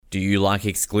Do you like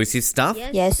exclusive stuff?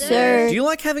 Yes, sir. Do you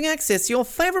like having access to your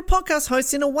favourite podcast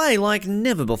hosts in a way like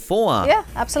never before? Yeah,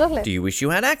 absolutely. Do you wish you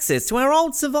had access to our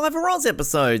old Survivor Oz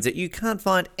episodes that you can't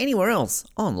find anywhere else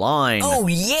online? Oh,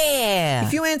 yeah!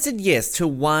 If you answered yes to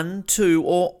one, two,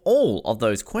 or all of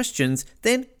those questions,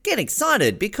 then get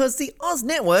excited because the Oz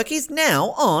Network is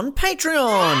now on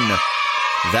Patreon.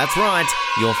 That's right,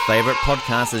 your favourite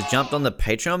podcast has jumped on the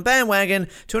Patreon bandwagon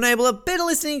to enable a better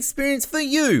listening experience for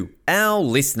you, our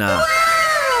listener.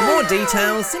 For more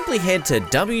details, simply head to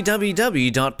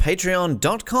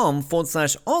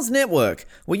www.patreon.com/Oz Network,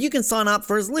 where you can sign up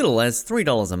for as little as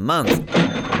 $3 a month.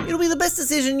 It'll be the best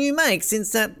decision you make since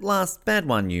that last bad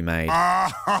one you made.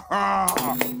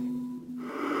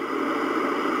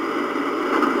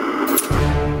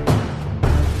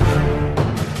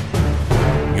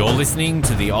 You're listening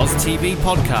to the Oz TV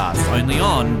podcast, only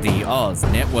on the Oz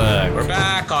Network. We're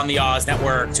back on the Oz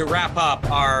Network to wrap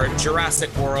up our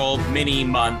Jurassic World mini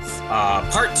month,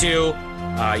 part 2.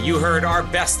 You heard our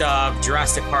best of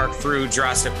Jurassic Park through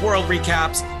Jurassic World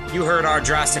recaps. You heard our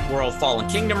Jurassic World Fallen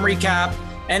Kingdom recap.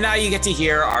 And now you get to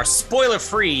hear our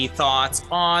spoiler-free thoughts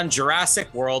on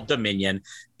Jurassic World Dominion,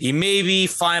 the maybe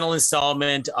final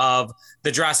installment of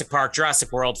the Jurassic Park,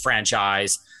 Jurassic World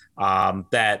franchise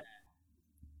that...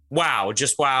 Wow,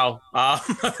 just wow.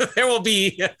 There will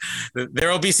be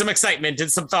some excitement and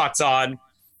some thoughts on.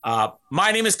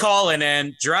 My name is Colin,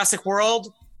 and Jurassic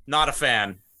World, not a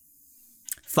fan.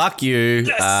 Fuck you.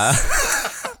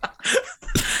 Yes.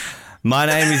 My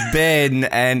name is Ben,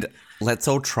 and let's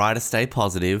all try to stay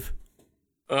positive.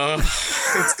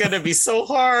 It's going to be so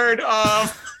hard.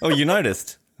 Oh, you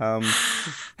noticed. Hang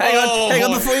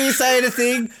on, before you say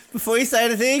anything,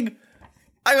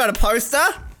 I got a poster.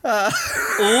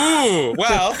 Ooh,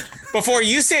 well, before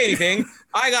you say anything,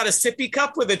 I got a sippy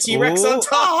cup with a T-Rex on top.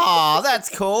 Oh,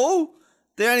 that's cool.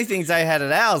 The only things they had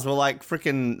at ours were like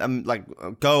freaking like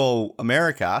Go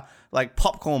America, like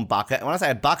popcorn bucket. And when I say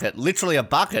a bucket, literally a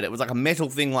bucket. It was like a metal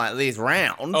thing like this,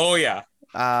 round. Oh yeah.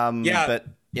 Yeah. But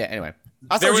yeah. Anyway,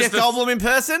 I saw Jeff Goldblum in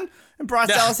person and Bryce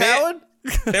Dallas Howard.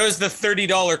 There was the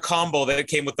 $30 combo that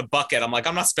came with the bucket. I'm like,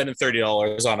 I'm not spending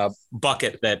 $30 on a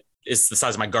bucket that is the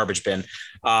size of my garbage bin.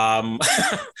 But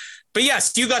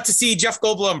yes, you got to see Jeff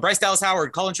Goldblum, Bryce Dallas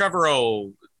Howard, Colin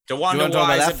Trevorrow, DeWanda Wise. Do you want to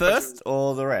talk about that first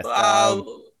or the rest?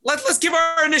 Let's give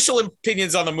our initial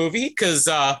opinions on the movie, because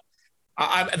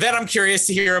I'm curious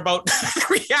to hear about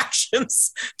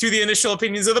reactions to the initial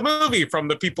opinions of the movie from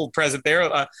the people present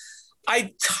there. I've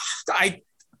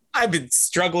been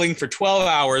struggling for 12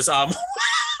 hours.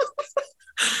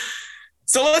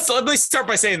 So let me start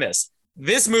by saying this.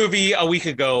 This movie a week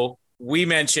ago, we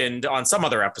mentioned on some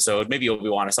other episode, maybe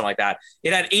Obi-Wan or something like that,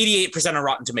 it had 88% on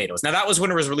Rotten Tomatoes. Now, that was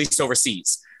when it was released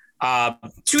overseas. 2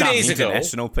 days ago...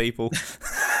 International people.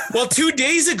 Well, 2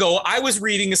 days ago, I was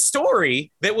reading a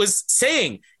story that was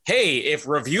saying, hey, if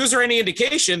reviews are any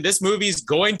indication, this movie's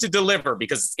going to deliver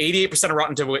because it's 88% of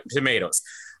Rotten Tomatoes.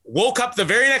 Woke up the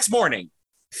very next morning,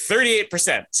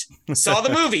 38%. Saw the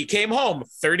movie, came home,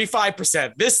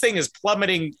 35%. This thing is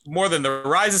plummeting more than The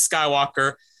Rise of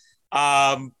Skywalker.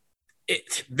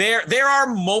 There are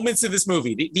moments in this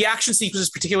movie, the action sequences,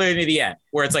 particularly near the end,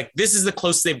 where it's like, this is the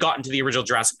closest they've gotten to the original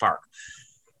Jurassic Park.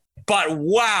 But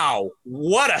wow,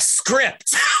 what a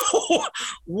script.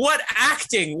 What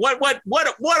acting. What a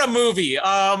movie.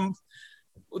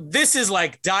 This is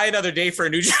like Die Another Day for a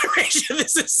new generation.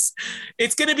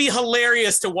 It's going to be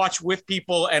hilarious to watch with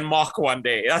people and mock one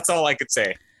day. That's all I could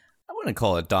say. I wouldn't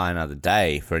call it Die Another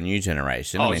Day for a new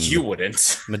generation. Oh, I mean, you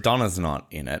wouldn't. Madonna's not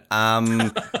in it.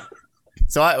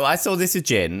 So I saw this with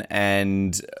Jen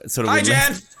and sort of... Hi,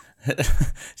 Jen!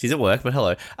 She's at work, but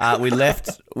hello. We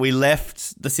left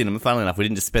the cinema, funnily enough. We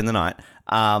didn't just spend the night.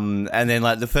 And then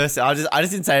like the first... I just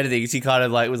didn't say anything. She kind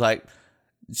of like was like...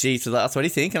 She was like, so what do you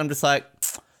think? And I'm just like...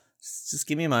 Just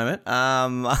give me a moment.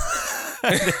 And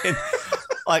then,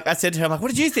 like I said to her, I'm like, what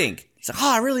did you think? She's like,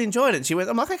 oh, I really enjoyed it. And she went,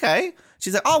 I'm like, okay.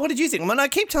 She's like, oh, what did you think? I'm like, no,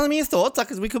 keep telling me your thoughts, like,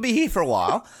 because we could be here for a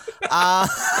while.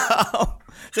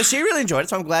 So she really enjoyed it.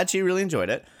 So I'm glad she really enjoyed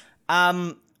it.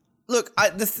 Look,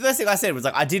 the first thing I said was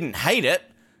like, I didn't hate it,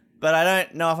 but I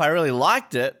don't know if I really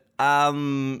liked it.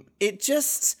 It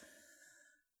just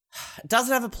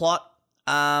doesn't have a plot.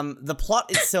 The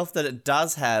plot itself that it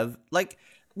does have, like,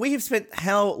 we have spent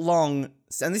how long,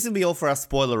 and this will be all for our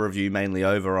spoiler review, mainly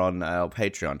over on our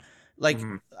Patreon. Like,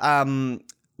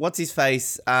 what's his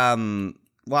face? Why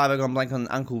have I gone blank on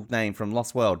Uncle name from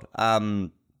Lost World?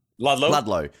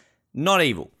 Ludlow. Not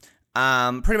evil.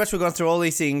 Pretty much we've gone through all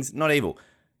these things, not evil.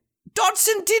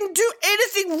 Dodson didn't do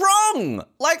anything wrong.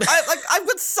 Like, I've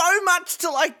got so much to,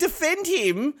 like, defend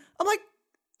him. I'm like,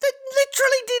 that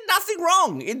literally did nothing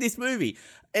wrong in this movie.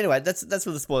 Anyway, that's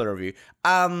for the spoiler review.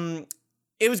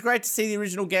 It was great to see the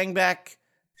original gang back,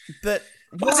 but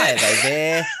why are they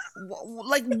there?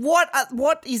 Like,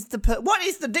 what is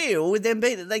the deal with them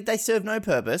being like they serve no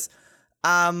purpose?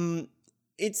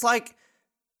 It's like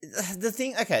the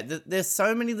thing. Okay, there's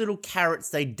so many little carrots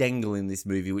they dangle in this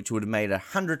movie, which would have made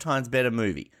 100 times better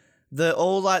movie.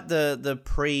 The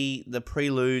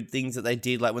prelude things that they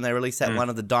did, like when they released that one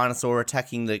of the dinosaur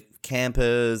attacking the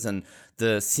campers and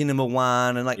the cinema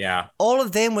one, and all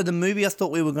of them were the movie I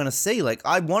thought we were going to see. Like,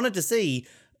 I wanted to see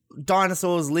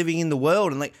dinosaurs living in the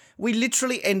world, and like we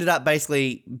literally ended up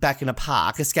basically back in a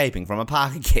park, escaping from a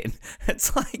park again.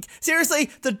 It's like,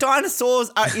 seriously, the dinosaurs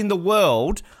are in the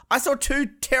world. I saw 2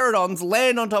 pterodons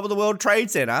land on top of the World Trade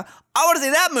Center. I want to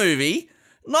see that movie,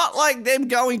 not like them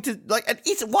going to like why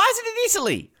is it in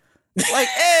Italy? Like,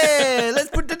 hey, let's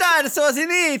put the dinosaurs in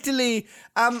Italy.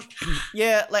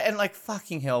 Like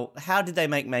fucking hell, how did they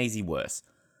make Maisie worse?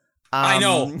 I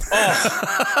know.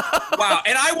 Oh. Wow.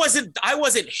 And I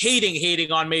wasn't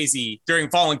hating on Maisie during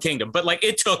Fallen Kingdom, but like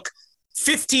it took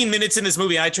 15 minutes in this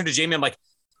movie. And I turned to Jamie. I'm like,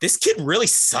 this kid really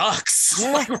sucks.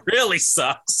 Yeah. Like, really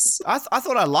sucks. I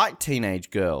thought I liked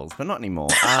teenage girls, but not anymore.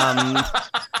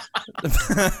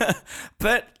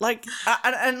 But like,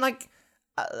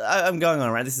 I'm going on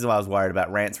a rant. This is why I was worried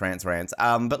about rants.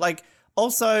 But like,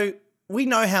 also, we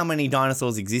know how many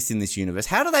dinosaurs exist in this universe.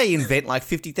 How do they invent like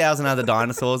 50,000 other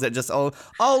dinosaurs that just, oh,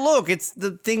 look, it's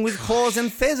the thing with claws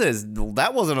and feathers.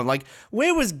 That wasn't like,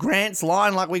 where was Grant's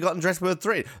line like we got in Jurassic World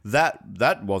 3?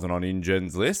 That wasn't on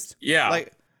InGen's list. Yeah.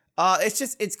 Like,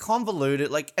 it's convoluted.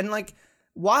 Like, and like,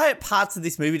 why parts of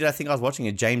this movie did I think I was watching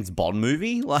a James Bond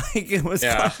movie? Like, it was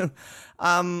kind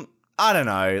of, I don't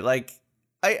know. Like,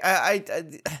 I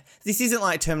this isn't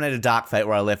like Terminator Dark Fate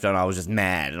where I left and I was just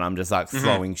mad and I'm just like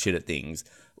throwing shit at things.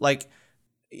 Like,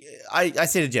 I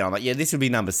said to Jen, I'm like, yeah, this would be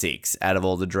number 6 out of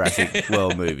all the Jurassic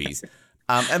World movies.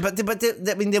 But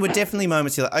there were definitely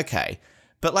moments you're like, okay,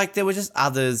 but like there were just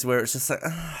others where it's just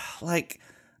like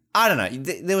I don't know.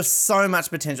 There was so much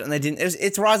potential and they didn't.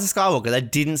 It's Rise of Skywalker. They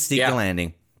didn't stick the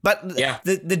landing. But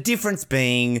the difference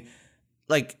being,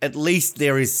 like, at least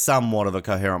there is somewhat of a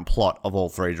coherent plot of all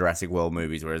 3 Jurassic World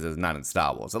movies, whereas there's none in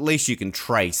Star Wars. At least you can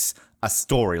trace a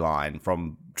storyline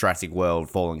from Jurassic World,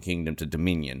 Fallen Kingdom to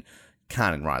Dominion.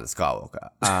 Can't in Rise of Skywalker.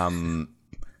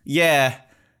 Yeah.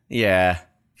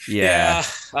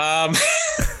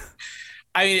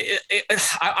 I mean,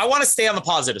 I want to stay on the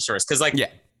positives first, because, like,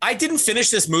 I didn't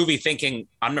finish this movie thinking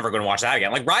I'm never going to watch that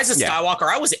again. Like Rise of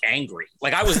Skywalker, I was angry.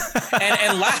 Like I was,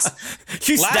 and last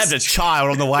you stabbed a child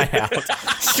on the way out.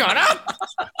 Shut up!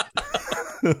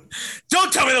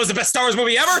 Don't tell me that was the best Star Wars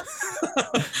movie ever.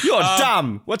 You're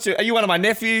dumb. Are you one of my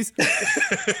nephews?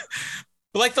 But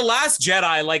like The Last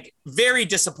Jedi, like very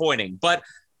disappointing. But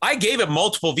I gave it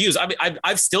multiple views. I mean,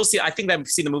 I've still seen. I think I've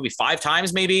seen the movie 5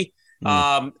 times, maybe.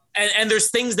 And there's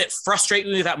things that frustrate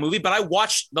me with that movie, but I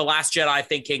watched The Last Jedi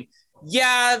thinking,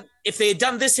 yeah, if they had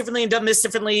done this differently and done this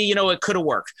differently, you know, it could have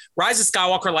worked. Rise of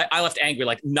Skywalker, like I left angry,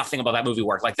 like nothing about that movie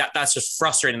worked. Like that's just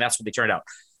frustrating. That's what they turned out.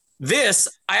 This,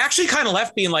 I actually kind of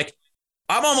left being like,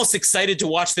 I'm almost excited to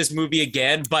watch this movie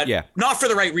again, but not for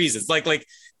the right reasons. Like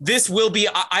this will be,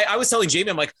 I was telling Jamie,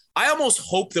 I'm like, I almost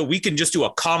hope that we can just do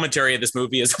a commentary of this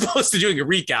movie as opposed to doing a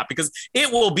recap, because it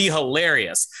will be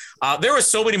hilarious. There were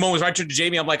so many moments where I turned to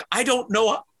Jamie, I'm like, I don't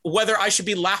know whether I should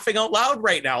be laughing out loud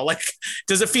right now. Like,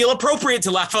 does it feel appropriate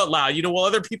to laugh out loud? You know, will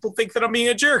other people think that I'm being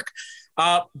a jerk?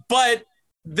 But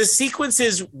the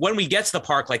sequences when we get to the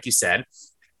park, like you said,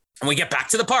 and we get back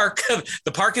to the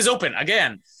park is open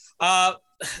again.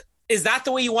 Is that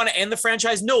the way you want to end the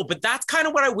franchise? No, but that's kind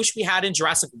of what I wish we had in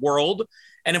Jurassic World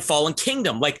and in Fallen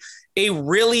Kingdom, like a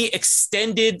really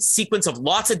extended sequence of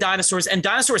lots of dinosaurs and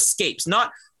dinosaur escapes,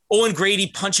 not Owen Grady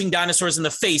punching dinosaurs in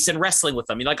the face and wrestling with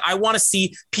them. I mean, like, I want to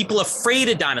see people afraid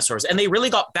of dinosaurs, and they really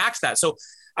got back to that. So,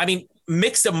 I mean,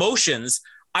 mixed emotions.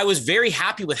 I was very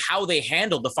happy with how they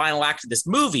handled the final act of this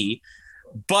movie,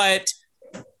 but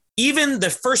even the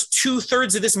first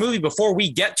 2/3 of this movie before we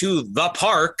get to the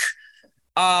park,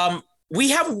 we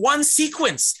have one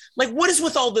sequence. Like, what is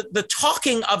with all the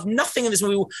talking of nothing in this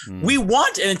movie? We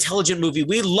want an intelligent movie.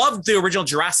 We loved the original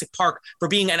Jurassic Park for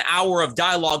being an hour of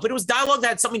dialogue, but it was dialogue that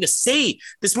had something to say.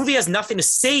 This movie has nothing to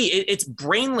say. It's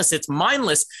brainless. It's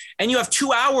mindless. And you have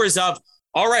 2 hours of,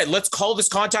 all right, let's call this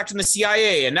contact in the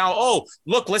CIA. And now, oh,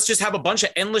 look, let's just have a bunch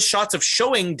of endless shots of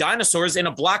showing dinosaurs in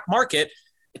a black market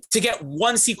to get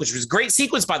one sequence, which was a great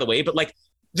sequence, by the way, but like,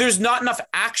 there's not enough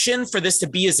action for this to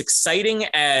be as exciting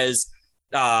as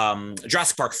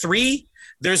Jurassic Park 3.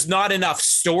 There's not enough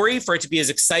story for it to be as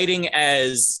exciting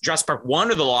as Jurassic Park 1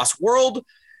 or The Lost World.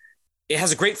 It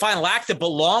has a great final act that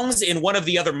belongs in one of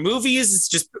the other movies. It's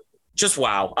just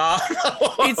wow.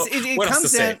 It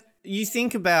comes down. You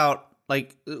think about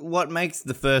like what makes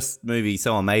the first movie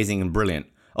so amazing and brilliant.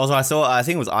 Also, I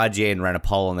think it was IGN ran a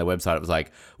poll on their website. It was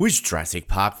like, which Jurassic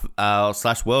Park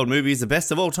 / World movie is the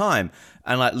best of all time?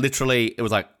 And like literally, it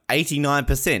was like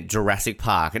 89% Jurassic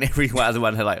Park, and every other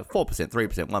one had like 4%,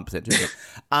 3%, 1%,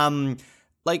 2%.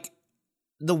 Like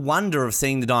the wonder of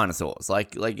seeing the dinosaurs,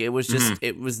 like it was just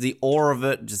it was the awe of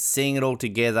it, just seeing it all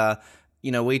together.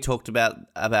 You know, we talked about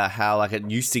how like it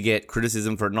used to get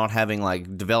criticism for it not having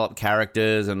like developed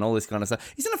characters and all this kind of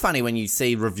stuff. Isn't it funny when you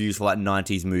see reviews for like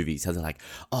 90s movies, how they're like,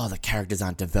 oh, the characters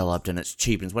aren't developed and it's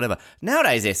cheap and whatever.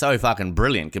 Nowadays they're so fucking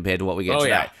brilliant compared to what we get today.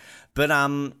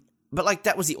 Yeah. But like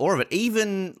that was the awe of it.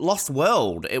 Even Lost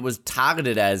World, it was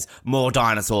targeted as more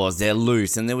dinosaurs, they're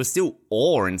loose, and there was still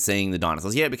awe in seeing the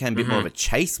dinosaurs. Yeah, it became a bit more of a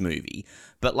chase movie,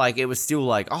 but like it was still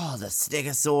like, oh, the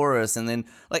Stegosaurus, and then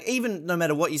like even no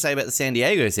matter what you say about the San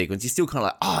Diego sequence, you're still kind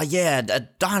of like, oh yeah, a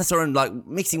dinosaur and like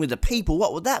mixing with the people,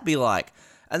 what would that be like?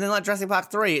 And then like Jurassic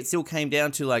Park 3, it still came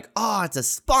down to like, oh, it's a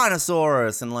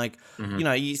Spinosaurus, and like, you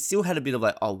know, you still had a bit of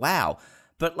like, oh wow.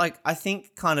 But like I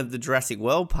think kind of the Jurassic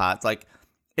World parts, like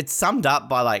it's summed up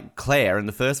by like Claire in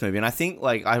the first movie. And I think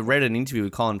like I read an interview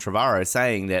with Colin Trevorrow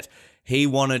saying that he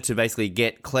wanted to basically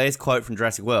get Claire's quote from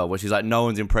Jurassic World, where she's like, no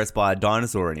one's impressed by a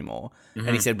dinosaur anymore. And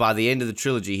he said by the end of the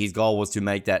trilogy, his goal was to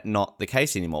make that not the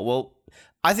case anymore. Well,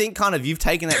 I think kind of you've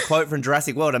taken that quote from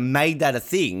Jurassic World and made that a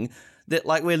thing that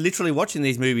like we're literally watching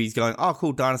these movies going, oh,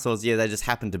 cool, dinosaurs. Yeah, they just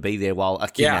happen to be there while a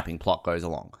kidnapping plot goes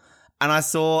along. And I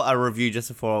saw a review just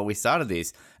before we started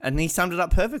this, and he summed it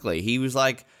up perfectly. He's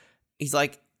like,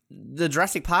 the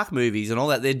Jurassic Park movies and all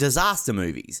that, they're disaster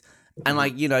movies. And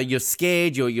like, you know, you're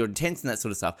scared, you're intense and that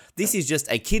sort of stuff. This is just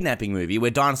a kidnapping movie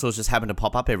where dinosaurs just happen to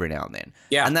pop up every now and then.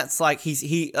 Yeah. And that's like,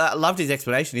 he loved his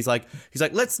explanation. He's like,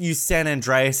 let's use San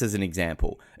Andreas as an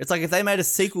example. It's like if they made a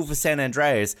sequel for San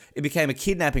Andreas, it became a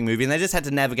kidnapping movie and they just had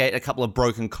to navigate a couple of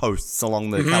broken coasts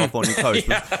along the California coast.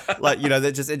 Like, you know,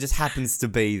 it just happens to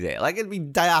be there. Like it'd be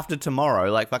day after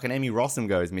tomorrow, like fucking Emmy Rossum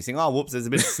goes missing. Oh, whoops, there's a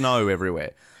bit of snow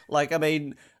everywhere. Like, I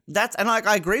mean, and like,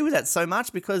 I agree with that so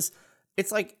much because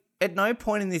it's like, at no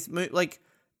point in this movie, like,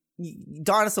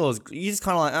 dinosaurs, you just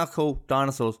kind of like, oh, cool,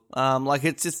 dinosaurs. Like,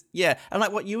 it's just, yeah. And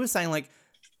like what you were saying, like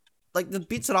the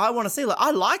bits that I want to see, like,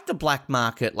 I like the black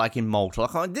market, like, in Malta.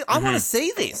 Like, I want to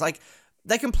see this. Like,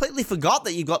 they completely forgot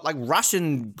that you got, like,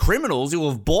 Russian criminals who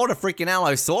have bought a freaking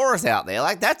Allosaurus out there.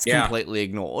 Like, that's completely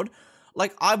ignored.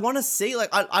 Like, I want to see, like,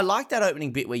 I like that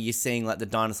opening bit where you're seeing, like, the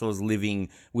dinosaurs living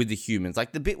with the humans.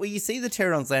 Like, the bit where you see the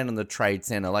pterodons land on the Trade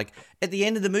Center. Like, at the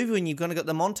end of the movie when you've got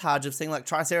the montage of seeing, like,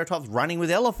 Triceratops running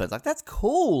with elephants. Like, that's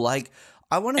cool. Like,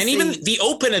 I want to see... And even the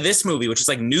open of this movie, which is,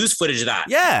 like, news footage of that.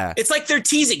 Yeah. It's like they're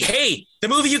teasing, hey, the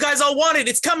movie you guys all wanted,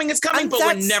 it's coming, but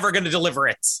we're never going to deliver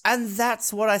it. And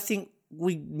that's what I think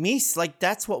we miss. Like,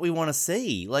 that's what we want to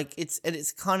see. Like,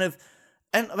 it's kind of...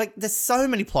 And, like, there's so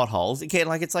many plot holes. Again,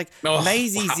 like, it's like,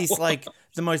 Maisie's this, like,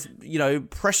 the most, you know,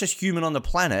 precious human on the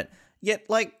planet. Yet,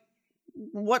 like,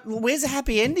 where's the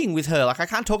happy ending with her? Like, I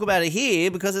can't talk about it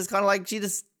here because it's kind of like she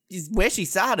just is where she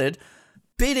started.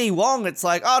 BD Wong, it's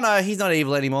like, oh, no, he's not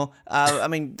evil anymore. I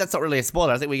mean, that's not really a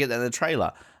spoiler. I think we get that in the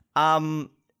trailer. And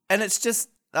it's just,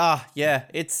 yeah,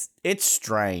 it's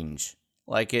strange.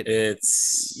 Like,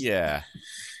 it's... Yeah.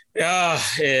 Yeah,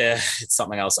 it's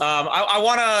something else. I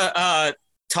want to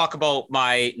talk about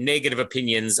my negative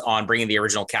opinions on bringing the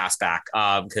original cast back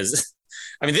because,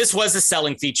 I mean, this was a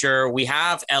selling feature. We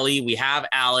have Ellie, we have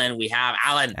Alan, we have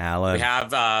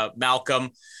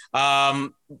Malcolm,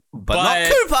 but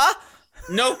not Cooper.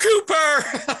 No Cooper.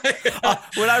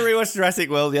 When I rewatched Jurassic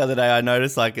World the other day, I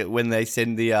noticed like when they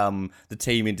send the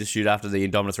team in to shoot after the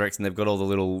Indominus Rex and they've got all the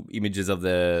little images of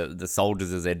the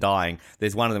soldiers as they're dying.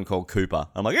 There's one of them called Cooper.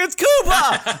 I'm like, it's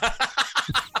Cooper.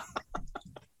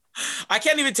 I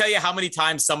can't even tell you how many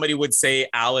times somebody would say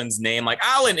Alan's name, like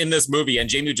Alan in this movie, and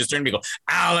Jamie would just turn to me and go,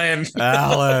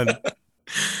 Alan.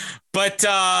 But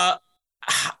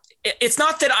it's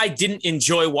not that I didn't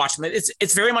enjoy watching it.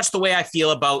 It's very much the way I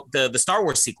feel about the Star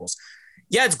Wars sequels.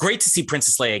 Yeah, it's great to see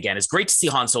Princess Leia again. It's great to see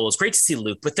Han Solo. It's great to see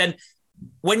Luke. But then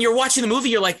when you're watching the movie,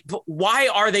 you're like, but why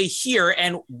are they here?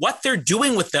 And what they're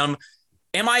doing with them,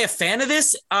 am I a fan of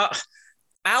this?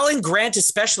 Alan Grant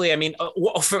especially, I mean,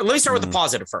 let me start with the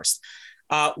positive first.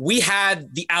 We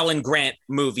had the Alan Grant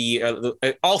movie.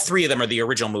 All three of them are the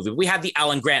original movie. We had the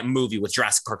Alan Grant movie with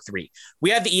Jurassic Park 3. We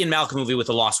had the Ian Malcolm movie with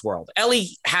The Lost World.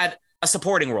 Ellie had a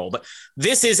supporting role, but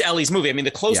this is Ellie's movie. I mean,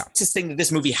 the closest thing that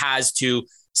this movie has to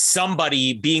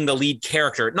somebody being the lead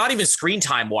character, not even screen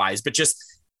time wise, but just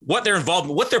what their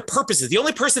involvement, what their purpose is. The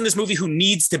only person in this movie who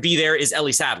needs to be there is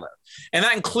Ellie Sadler. And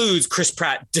that includes Chris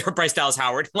Pratt, Bryce Dallas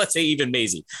Howard, let's say even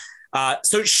Maisie.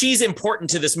 So she's important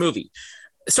to this movie.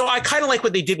 So I kind of like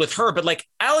what they did with her, but like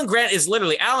Alan Grant is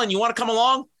literally, Alan, you want to come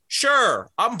along? Sure,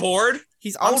 I'm bored.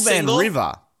 He's old man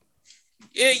River.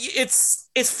 It's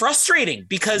frustrating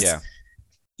because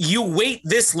you wait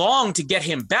this long to get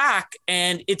him back,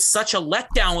 and it's such a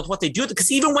letdown with what they do.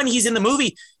 Because even when he's in the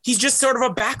movie, he's just sort of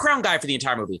a background guy for the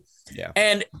entire movie. Yeah.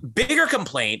 And bigger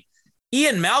complaint,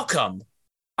 Ian Malcolm.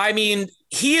 I mean,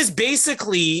 he is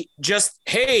basically just,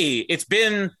 hey, it's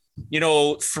been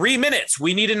 3 minutes.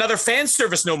 We need another fan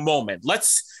service moment.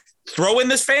 Let's throw in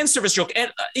this fan service joke.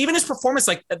 And even his performance,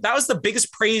 like that was the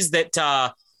biggest praise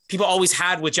that people always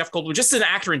had with Jeff Goldblum, just as an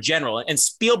actor in general. And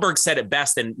Spielberg said it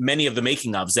best in many of the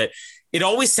making ofs, that it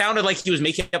always sounded like he was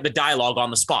making up the dialogue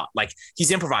on the spot. Like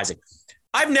he's improvising.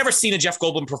 I've never seen a Jeff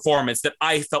Goldblum performance that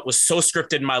I felt was so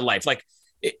scripted in my life. Like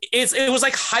it was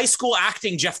like high school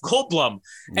acting Jeff Goldblum.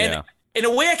 And in a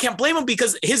way, I can't blame him,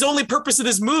 because his only purpose of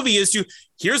this movie is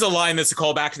here's a line that's a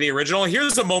callback to the original.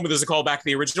 Here's a moment that's a callback to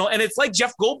the original. And it's like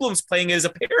Jeff Goldblum's playing it as a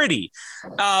parody.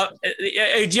 I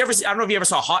don't know if you ever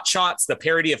saw Hot Shots, the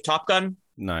parody of Top Gun?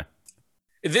 No.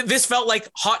 This felt like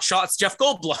Hot Shots Jeff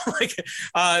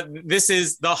Goldblum. This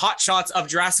is the Hot Shots of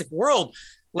Jurassic World.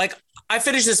 Like, I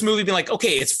finished this movie being like,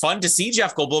 okay, it's fun to see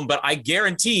Jeff Goldblum, but I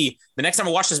guarantee the next time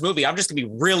I watch this movie, I'm just going to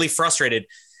be really frustrated.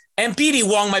 And BD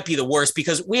Wong might be the worst,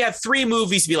 because we have 3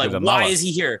 movies to be like, why is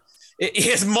he here?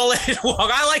 His mullet, Wong.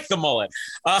 I like the mullet.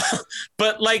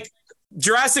 But like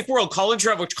Jurassic World, Colin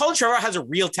Trevorrow has a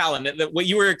real talent. What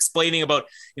you were explaining about,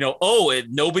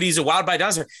 nobody's wowed by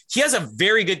dinosaur. He has a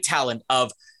very good talent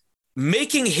of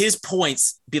making his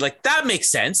points be like, that makes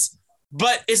sense.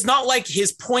 But it's not like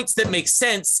his points that make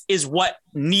sense is what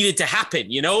needed to happen,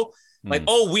 Like,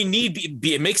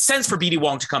 it makes sense for BD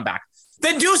Wong to come back.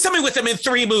 Then do something with him in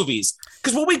 3 movies.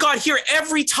 Because what we got here,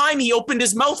 every time he opened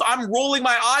his mouth, I'm rolling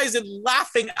my eyes and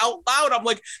laughing out loud. I'm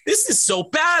like, this is so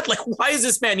bad. Like, why is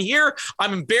this man here?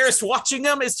 I'm embarrassed watching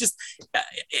him. It's just,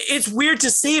 it's weird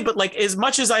to see. But like, as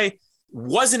much as I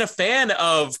wasn't a fan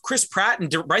of Chris Pratt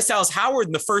and Bryce Dallas Howard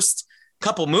in the first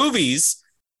couple movies,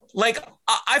 like,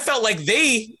 I felt like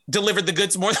they delivered the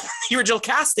goods more than the original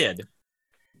cast did.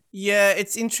 Yeah,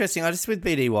 it's interesting. I just, with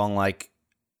BD Wong, like,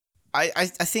 I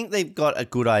think they've got a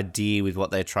good idea with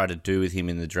what they try to do with him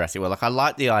in the Jurassic World. Like, I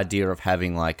like the idea of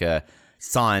having like a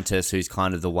scientist who's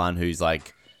kind of the one who's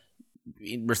like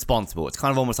responsible. It's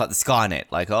kind of almost like the Skynet.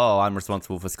 Like, oh, I'm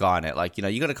responsible for Skynet. Like,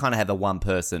 you got to kind of have the one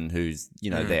person who's,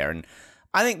 there. And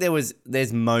I think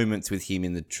there's moments with him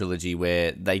in the trilogy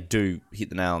where they do hit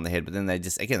the nail on the head, but then they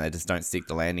just don't stick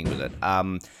the landing with it.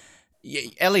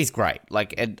 Ellie's great.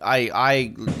 Like,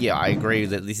 I agree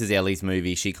that this is Ellie's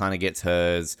movie. She kind of gets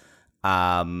hers.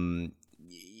 But the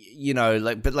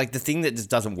thing that just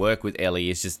doesn't work with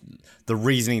Ellie is just the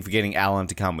reasoning for getting Alan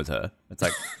to come with her. It's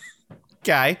like,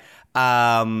 okay.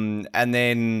 And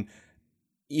then,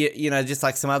 just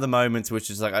like some other moments, which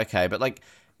is like, okay, but like,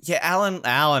 yeah,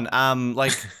 Alan,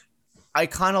 like, I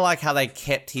kind of like how they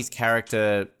kept his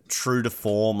character true to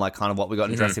form, like kind of what we got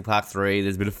in Jurassic Park 3.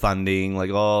 There's a bit of funding, like,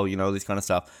 this kind of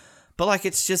stuff. But like,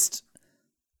 it's just,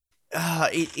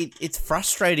 it's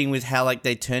frustrating with how like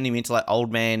they turn him into like old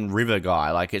man river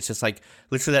guy. Like, it's just like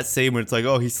literally that scene where it's like,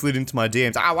 oh, he slid into my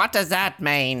DMs. What does that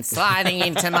mean? Sliding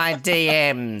into my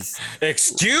DMs.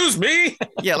 Excuse me?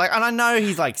 Yeah, like, and I know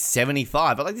he's like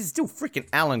 75, but like, this is still freaking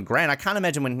Alan Grant. I can't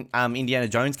imagine when Indiana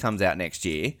Jones comes out next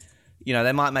year,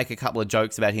 they might make a couple of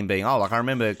jokes about him being, like, I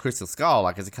remember Crystal Skull,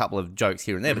 like, there's a couple of jokes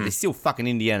here and there, but they're still fucking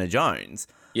Indiana Jones.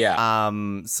 Yeah.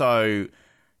 So,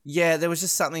 yeah, there was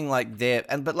just something like there.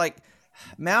 But, like,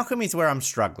 Malcolm is where I'm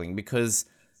struggling, because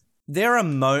there are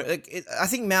I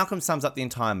think Malcolm sums up the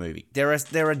entire movie. There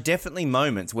are definitely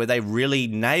moments where they really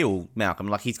nail Malcolm.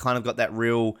 Like, he's kind of got that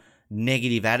real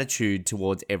negative attitude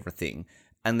towards everything.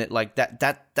 And that, like,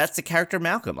 that's the character of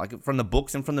Malcolm, like, from the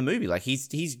books and from the movie. Like,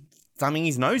 he's thumbing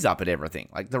his nose up at everything.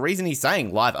 Like, the reason he's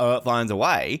saying life finds a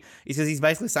way is because he's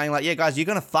basically saying, like, yeah, guys, you're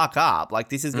going to fuck up. Like,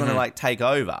 this is going to, like, take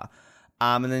over.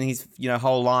 And then his,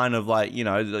 whole line of, like,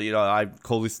 I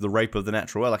call this the rape of the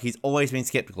natural world. Like, he's always been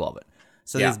skeptical of it.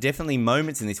 So there's definitely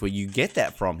moments in this where you get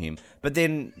that from him. But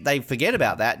then they forget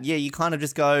about that. Yeah, you kind of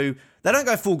just go, they don't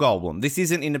go full Goldblum. This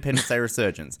isn't Independence Day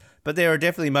Resurgence. But there are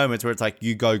definitely moments where it's like,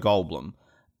 you go Goldblum.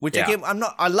 Which, again,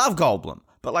 I love Goldblum.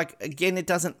 But, like, again, it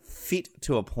doesn't fit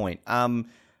to a point.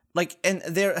 Like, and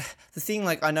the thing,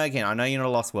 like, I know you're not a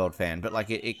Lost World fan, but, like,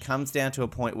 it comes down to a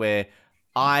point where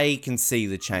I can see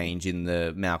the change in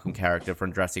the Malcolm character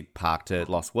from Jurassic Park to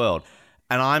Lost World.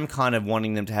 And I'm kind of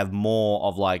wanting them to have more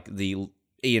of, like, the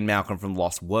Ian Malcolm from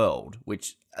Lost World,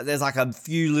 which there's like a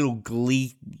few little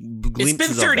glimpses. It's been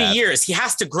 30 years. He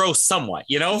has to grow somewhat,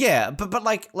 you know? Yeah, but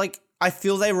like I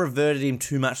feel they reverted him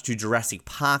too much to Jurassic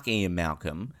Park Ian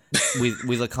Malcolm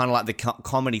with a kind of like the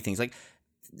comedy things. Like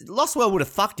Lost World would have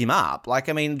fucked him up. Like,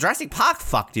 I mean, Jurassic Park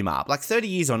fucked him up. Like 30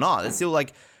 years or not, it's still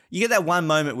like you get that one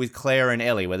moment with Claire and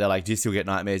Ellie where they're like, "Do you still get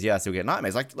nightmares?" Yeah, I still get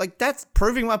nightmares. Like that's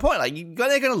proving my point. Like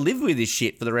they're gonna live with this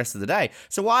shit for the rest of the day.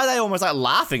 So why are they almost like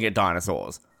laughing at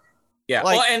dinosaurs? Yeah,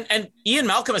 like, well, and Ian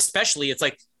Malcolm especially, it's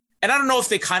like, and I don't know if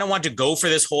they kind of want to go for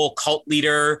this whole cult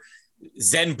leader,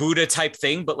 Zen Buddha type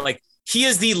thing, but like he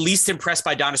is the least impressed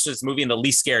by dinosaurs in this movie and the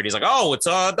least scared. He's like, oh, it's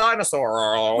a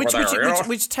dinosaur. Which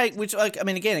like, I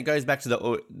mean, again, it goes back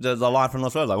to the line from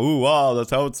Lost World, like, oh, wow, that's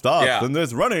how it starts, and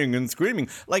there's running and screaming,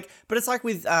 like, but it's like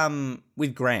with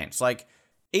Grant, like.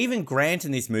 Even Grant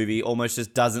in this movie almost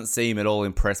just doesn't seem at all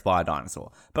impressed by a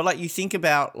dinosaur. But like you think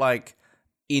about like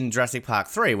in Jurassic Park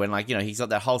 3 when like, you know, he's got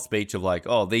that whole speech of like,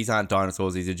 oh, these aren't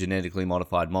dinosaurs, these are genetically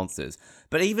modified monsters.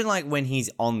 But even like when he's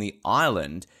on the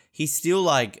island, he's still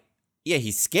like, yeah,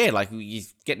 he's scared. Like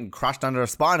he's getting crushed under a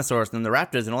Spinosaurus and the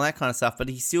raptors and all that kind of stuff. But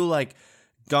he's still like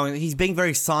he's being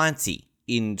very sciencey.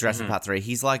 In Jurassic Park 3,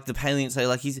 he's like the paleontologist.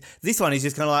 Like this one, he's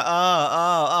just kind of like,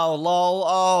 oh, lol,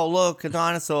 oh, look, a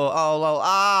dinosaur, oh, lol,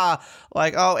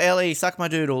 like, oh, Ellie, suck my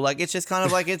doodle. Like, it's just kind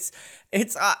of like, it's,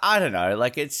 I don't know,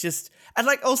 like, it's just, and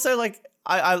like, also, like,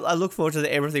 I look forward to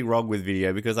the Everything Wrong With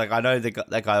video because, like, I know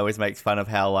that guy always makes fun of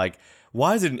how, like,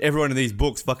 why isn't everyone in these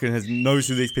books fucking knows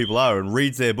who these people are and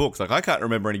reads their books? Like, I can't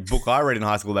remember any book I read in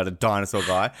high school about a dinosaur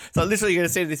guy. So literally you're going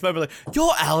to see this moment like,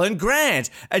 you're Alan Grant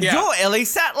and you're Ellie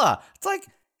Sattler. It's like,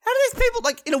 how do these people,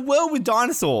 like, in a world with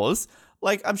dinosaurs,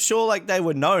 like, I'm sure, like, they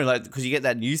would know, like, because you get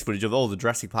that news footage of all the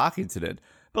Jurassic Park incident.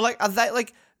 But, like, are they,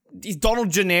 like, is Donald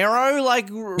Gennaro, like,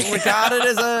 regarded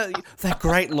as that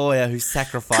great lawyer who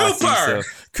sacrificed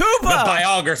himself? Cooper! The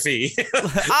biography.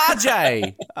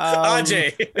 RJ.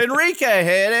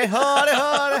 Enrique.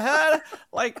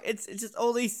 Like, it's just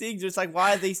all these things. It's like,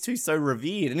 why are these two so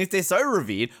revered? And if they're so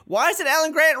revered, why isn't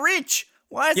Alan Grant rich?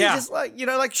 Why is he just like, you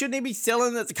know, like, shouldn't he be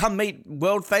selling it to come meet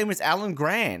world famous Alan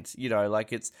Grant? You know,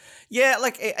 like it's,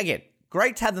 like, again,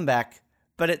 great to have them back,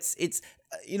 but it's,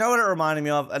 you know what it reminded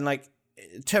me of? And like,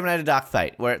 Terminator Dark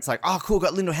Fate, where it's like, oh, cool,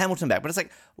 got Linda Hamilton back. But it's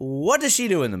like, what does she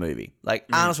do in the movie? Like,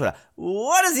 Arnold Schwarzenegger,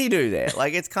 what does he do there?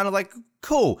 Like, it's kind of like,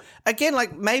 cool. Again,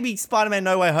 like, maybe Spider-Man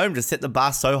No Way Home just set the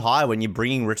bar so high when you're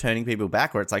bringing returning people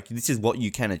back, where it's like, this is what you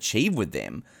can achieve with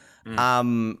them. I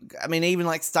mean, even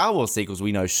like Star Wars sequels,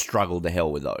 we know struggle to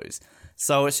hell with those.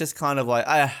 So it's just kind of like,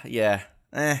 Chris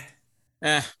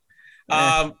Pratt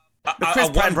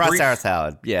and Bryce Dallas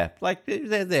Howard, like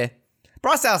they're there.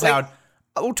 Bryce Dallas Howard,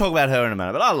 we'll talk about her in a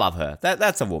minute, but I love her.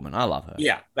 That's a woman. I love her.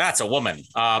 Yeah, that's a woman.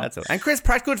 And Chris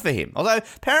Pratt, good for him. Although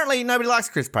apparently nobody likes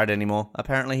Chris Pratt anymore.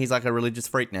 Apparently he's like a religious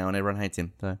freak now, and everyone hates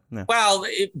him. So no. Well,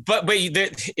 but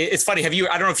it's funny. I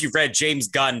don't know if you've read James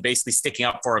Gunn basically sticking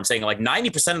up for him, saying like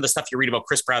 90% of the stuff you read about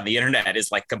Chris Pratt on the internet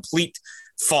is like complete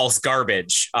false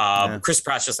garbage. Chris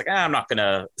Pratt's just like, I'm not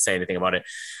gonna say anything about it.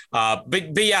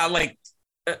 But yeah, like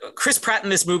Chris Pratt in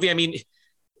this movie, I mean.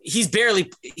 He's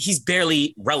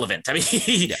barely relevant. I mean,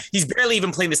 he's barely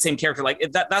even playing the same character. Like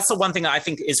that's the one thing I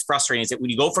think is frustrating is that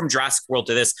when you go from Jurassic World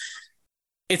to this,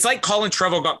 it's like Colin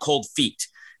Trevorrow got cold feet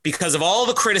because of all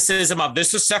the criticism of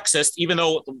this is sexist, even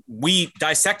though we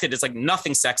dissected it's like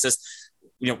nothing sexist.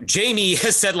 You know, Jamie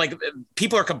has said like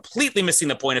people are completely missing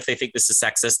the point if they think this is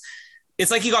sexist. It's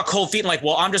like he got cold feet and like,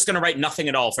 well, I'm just going to write nothing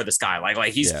at all for this guy.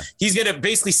 Like he's going to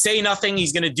basically say nothing.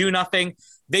 He's going to do nothing.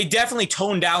 They definitely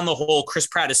toned down the whole Chris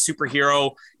Pratt as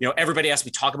superhero. You know, everybody has to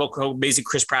be talking about how amazing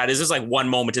Chris Pratt is. There's like one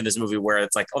moment in this movie where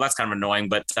it's like, oh, that's kind of annoying.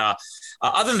 But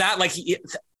other than that, like he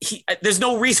there's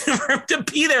no reason for him to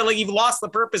be there. Like you've lost the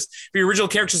purpose for your original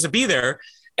characters to be there.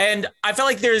 And I felt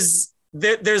like there's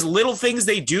little things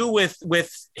they do with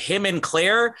him and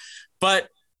Claire, but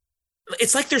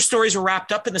it's like their stories are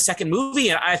wrapped up in the second movie.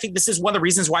 And I think this is one of the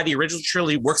reasons why the original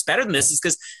trilogy works better than this is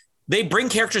because they bring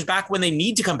characters back when they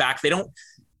need to come back. They don't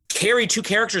carry two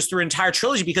characters through an entire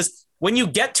trilogy because when you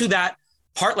get to that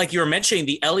part, like you were mentioning,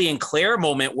 the Ellie and Claire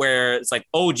moment where it's like,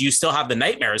 oh, do you still have the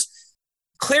nightmares?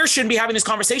 Claire shouldn't be having this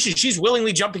conversation. She's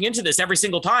willingly jumping into this every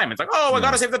single time. It's like, oh, I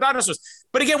got to save the dinosaurs.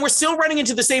 But again, we're still running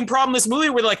into the same problem in this movie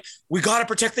where like, we got to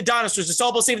protect the dinosaurs. It's all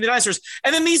about saving the dinosaurs.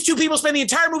 And then these two people spend the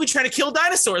entire movie trying to kill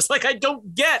dinosaurs. Like, I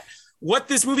don't get what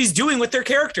this movie's doing with their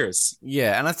characters.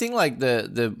 Yeah, and I think like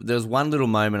there's one little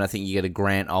moment, I think you get a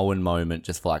Grant Owen moment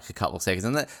just for like a couple of seconds.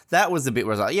 And that was the bit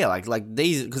where I was like, like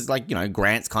these, because like, you know,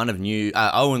 Grant's kind of new,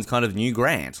 Owen's kind of new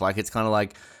Grant. Like, it's kind of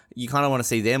like, you kind of want to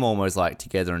see them almost like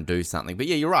together and do something. But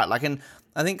yeah, you're right. Like, and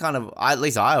I think kind of, at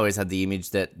least I always had the image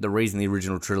that the reason the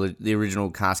original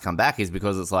cast come back is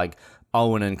because it's like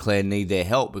Owen and Claire need their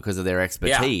help because of their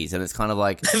expertise, and it's kind of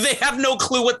like they have no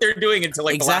clue what they're doing until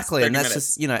like exactly, the last 30 and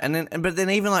that's minutes. just but then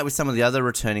even like with some of the other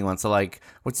returning ones, so like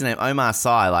what's his name, Omar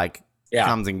Sy, like. Yeah.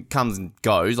 Comes and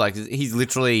goes. Like, he's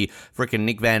literally freaking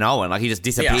Nick Van Owen. Like, he just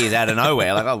disappears out of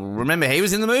nowhere. Like, oh, remember he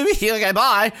was in the movie? Okay,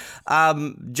 bye.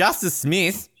 Justice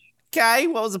Smith. Okay,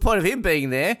 what was the point of him being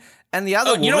there? And the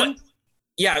other woman. You know what?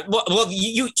 Yeah, well,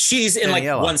 she's in like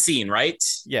one scene, right?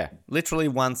 Yeah, literally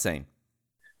one scene.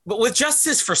 But with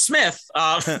Justice for Smith,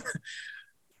 I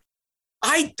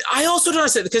also don't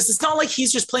understand, because it's not like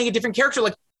he's just playing a different character.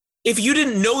 Like, if you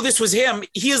didn't know this was him,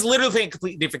 he is literally playing a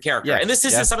completely different character. Yeah, and this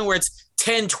isn't something where it's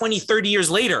 10, 20, 30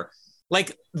 years later.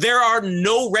 Like, there are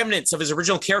no remnants of his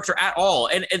original character at all.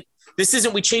 And this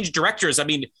isn't, we changed directors. I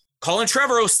mean, Colin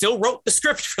Trevorrow still wrote the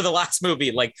script for the last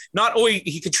movie. Like, not only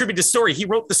he contributed to the story, he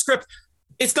wrote the script.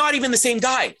 It's not even the same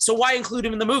guy. So why include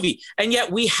him in the movie? And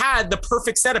yet we had the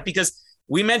perfect setup, because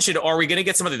we mentioned, are we going to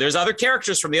get some other, there's other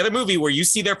characters from the other movie where you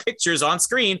see their pictures on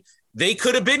screen. They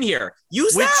could have been here.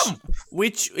 Use them.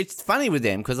 Which it's funny with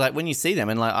them, because like when you see them,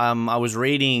 and like I was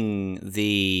reading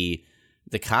the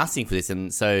casting for this,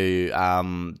 and so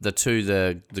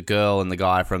the girl and the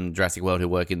guy from Jurassic World who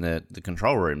work in the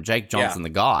control room, Jake Johnson, the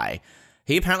guy,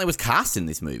 he apparently was cast in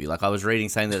this movie. Like, I was reading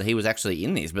saying that he was actually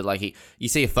in this, but like you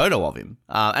see a photo of him,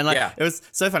 and like it was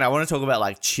so funny. I want to talk about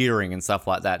like cheering and stuff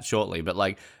like that shortly, but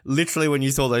like literally when you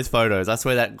saw those photos, I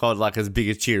swear that got like as big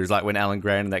a cheer as like when Alan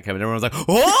Grant and that came in. Everyone was like,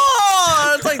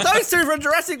 "Oh, it's like those two from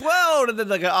Jurassic World," and then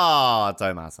they go, "Oh, it's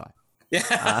Omar Sy."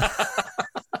 Yeah.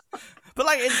 But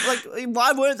like, it's like,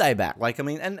 why weren't they back? Like, I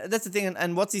mean, and that's the thing.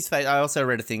 And what's his face? I also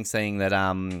read a thing saying that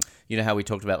you know how we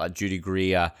talked about like Judy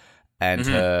Greer and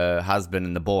her husband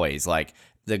and the boys, like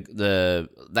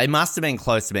they must have been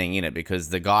close to being in it, because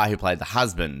the guy who played the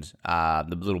husband,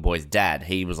 the little boy's dad,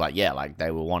 he was like, yeah, like they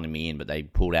were wanting me in, but they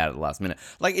pulled out at the last minute.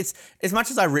 Like, it's as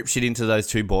much as I rip shit into those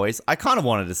two boys, I kind of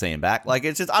wanted to see him back. Like,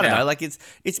 it's just, I don't know, like it's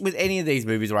with any of these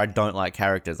movies where I don't like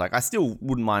characters, like I still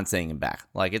wouldn't mind seeing him back.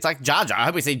 Like, it's like Jar Jar. I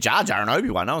hope we see Jar Jar and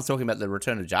Obi-Wan. No one's talking about the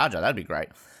return of Jar Jar. That'd be great.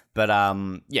 But,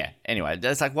 yeah, anyway,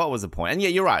 that's like, what was the point? And yeah,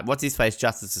 you're right. What's his face?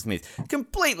 Justice Smith.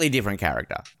 Completely different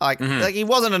character. Like, like he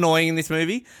wasn't annoying in this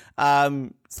movie.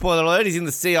 Spoiler alert, he's in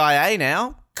the CIA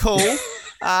now. Cool.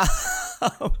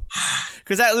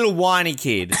 Because that little whiny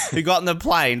kid who got in the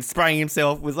plane spraying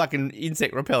himself with like an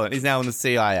insect repellent is now in the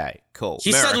CIA. Cool.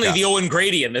 He's suddenly the Owen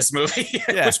Grady in this movie,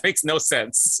 which makes no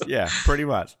sense. Yeah, pretty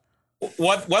much.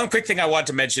 One quick thing I want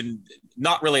to mention,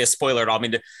 not really a spoiler at all. I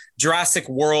mean, Jurassic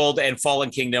World and Fallen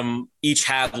Kingdom each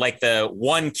had like the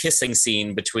one kissing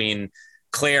scene between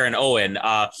Claire and Owen.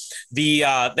 The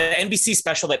NBC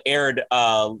special that aired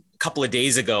a couple of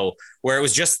days ago, where it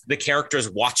was just the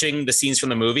characters watching the scenes from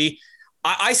the movie,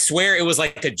 I swear it was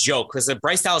like a joke, because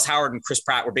Bryce Dallas Howard and Chris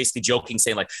Pratt were basically joking,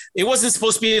 saying like, it wasn't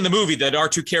supposed to be in the movie that our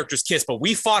two characters kiss, but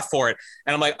we fought for it.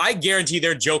 And I'm like, I guarantee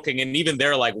they're joking. And even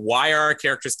they're like, why are our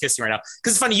characters kissing right now?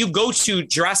 Because it's funny, you go to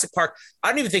Jurassic Park. I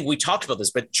don't even think we talked about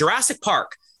this, but Jurassic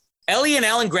Park, Ellie and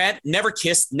Alan Grant never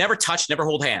kissed, never touched, never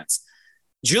hold hands.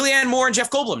 Julianne Moore and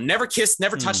Jeff Goldblum never kissed,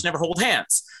 never touched, never hold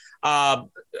hands.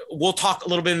 We'll talk a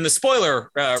little bit in the spoiler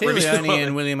review. Leone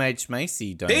and William H.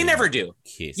 Macy don't. They never do.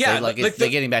 Kiss. Yeah, they're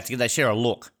getting back together. They share a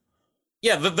look.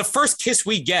 Yeah, the first kiss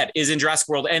we get is in Jurassic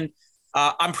World, and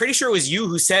I'm pretty sure it was you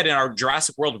who said in our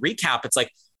Jurassic World recap, it's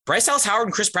like Bryce Dallas Howard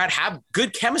and Chris Pratt have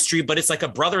good chemistry, but it's like a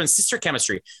brother and sister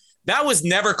chemistry. That was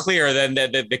never clear than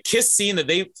the kiss scene that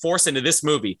they force into this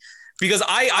movie. Because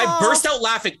I burst out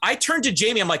laughing. I turned to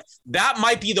Jamie. I'm like, that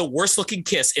might be the worst looking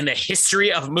kiss in the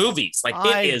history of movies. Like,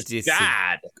 it is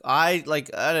bad. I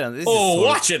don't know.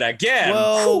 Watch it again.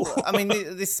 Well, I mean,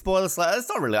 this spoiler, it's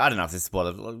not really, I don't know if this is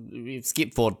spoiler. You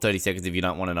skip forward 30 seconds if you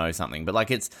don't want to know something. But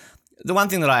like, it's, the one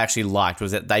thing that I actually liked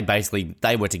was that they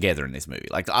were together in this movie.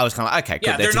 Like, I was kind of like, okay,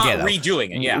 cool, they're together. Not redoing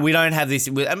it. Yeah, we don't have this.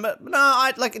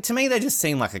 To me, they just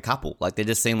seem like a couple. Like, they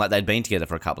just seem like they'd been together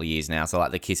for a couple of years now. So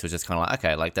like, the kiss was just kind of like,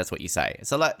 okay, like that's what you say.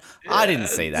 So like, I didn't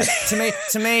see that.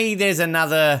 to me, there's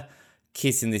another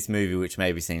kiss in this movie which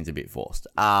maybe seems a bit forced.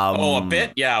 A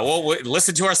bit, yeah. Well,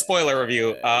 listen to our spoiler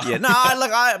review. I didn't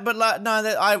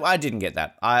get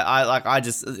that.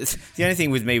 The only thing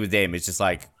with me with them is just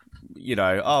like, you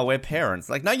know, oh, we're parents.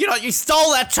 Like, no, you're not. You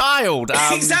stole that child.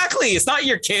 Exactly. It's not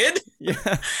your kid. Yeah.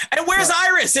 And where's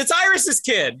Iris? It's Iris's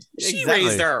kid. She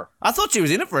raised her. I thought she was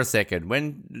in it for a second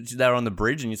when they were on the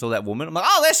bridge and you saw that woman. I'm like,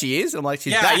 oh, there she is. I'm like,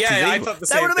 she's back. Yeah, I thought the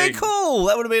same thing. That would have been cool.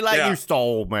 That would have been like, you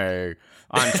stole me.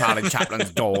 I'm Charlie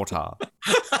Chaplin's daughter.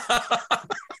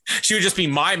 She would just be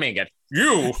miming it.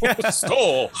 You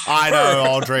stole. I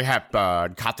know, Audrey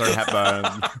Hepburn, Catherine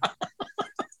Hepburn.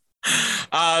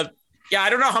 Yeah, I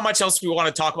don't know how much else we want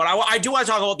to talk about. I do want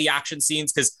to talk about the action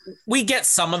scenes because we get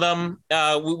some of them.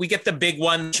 We get the big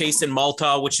one, chase in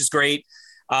Malta, which is great.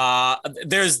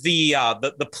 There's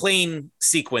the plane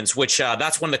sequence, which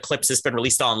that's one of the clips that's been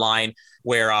released online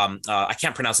where I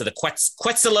can't pronounce it, the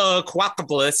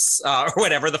Quetzalcoatlus or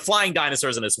whatever, the flying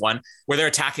dinosaurs in this one, where they're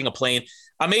attacking a plane.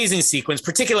 Amazing sequence,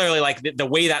 particularly like the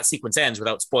way that sequence ends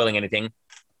without spoiling anything,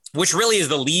 which really is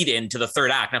the lead in to the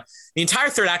third act. Now, the entire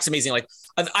third act's amazing. Like,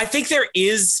 I think there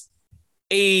is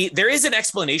an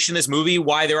explanation in this movie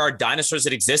why there are dinosaurs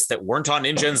that exist that weren't on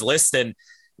InGen's list. And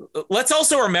let's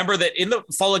also remember that in the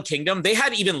Fallen Kingdom, they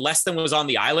had even less than was on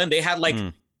the island. They had like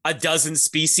a dozen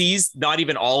species, not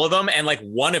even all of them, and like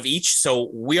one of each. So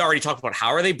we already talked about how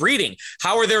are they breeding?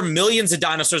 How are there millions of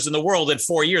dinosaurs in the world in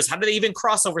 4 years? How do they even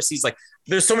cross overseas? Like,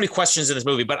 there's so many questions in this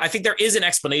movie, but I think there is an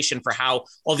explanation for how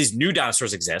all these new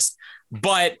dinosaurs exist,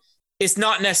 but it's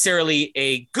not necessarily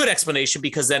a good explanation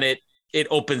because then it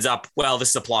opens up, well, this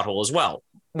is a plot hole as well.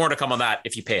 More to come on that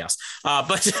if you pay us.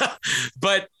 But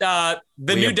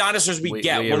the new dinosaurs we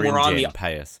get when we're on the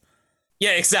pay us.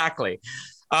 Yeah, exactly.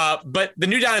 But the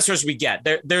new dinosaurs we get,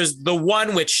 there's the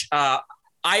one which I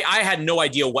had no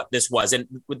idea what this was, and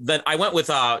then I went with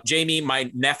Jamie,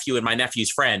 my nephew, and my nephew's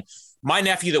friend. My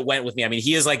nephew that went with me, I mean,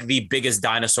 he is like the biggest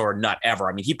dinosaur nut ever.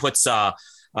 I mean, he puts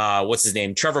what's his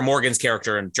name? Trevor Morgan's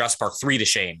character in Jurassic Park 3 to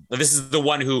shame. This is the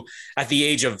one who, at the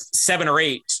age of 7 or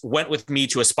 8, went with me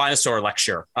to a Spinosaur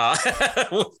lecture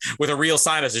with a real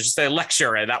scientist, just a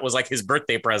lecture, and that was like his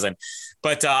birthday present.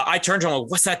 But I turned to him,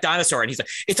 like, what's that dinosaur? And he's like,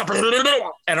 it's a,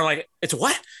 and I'm like, it's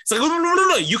what? It's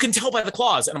like, you can tell by the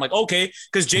claws. And I'm like, okay,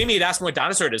 because Jamie had asked me what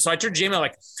dinosaur it is. So I turned to Jamie, I'm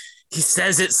like, he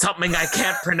says it's something I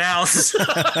can't pronounce.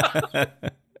 But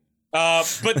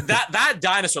that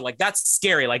dinosaur, like, that's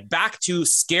scary. Like, back to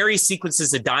scary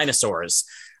sequences of dinosaurs,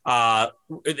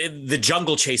 the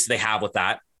jungle chase they have with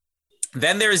that.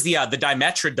 Then there's the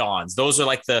Dimetrodons. Those are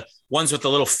like the ones with the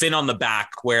little fin on the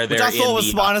back where they're. Which I thought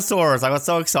was Spinosaurus. I got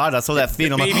so excited. I saw that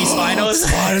fin. I'm like, baby Spinos.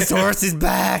 Spinosaurus is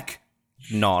back.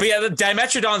 No. But yeah, the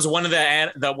Dimetrodon's one of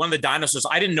the dinosaurs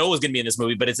I didn't know was going to be in this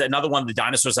movie, but it's another one of the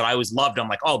dinosaurs that I always loved. I'm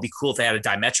like, oh, it'd be cool if they had a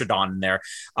Dimetrodon in there.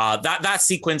 That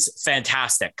sequence,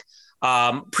 fantastic.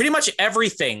 Pretty much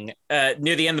everything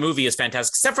near the end of the movie is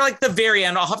fantastic, except for like the very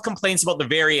end. I'll have complaints about the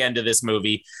very end of this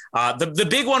movie. The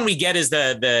big one we get is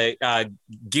the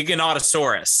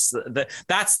Giganotosaurus.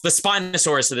 That's the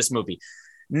Spinosaurus of this movie.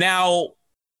 Now,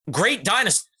 great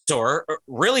dinosaur,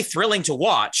 really thrilling to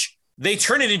watch. They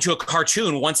turn it into a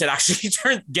cartoon once it actually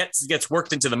gets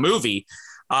worked into the movie.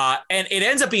 And it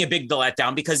ends up being a big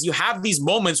letdown because you have these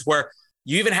moments where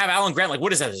you even have Alan Grant, like,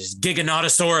 what is that? This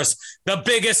Giganotosaurus, the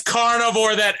biggest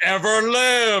carnivore that ever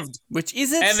lived. Which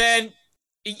is it? And then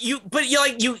you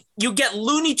get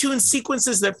Looney Tunes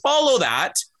sequences that follow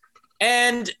that,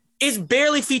 and it's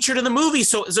barely featured in the movie.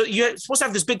 So you're supposed to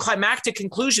have this big climactic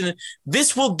conclusion.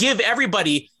 This will give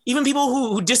everybody, even people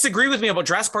who disagree with me about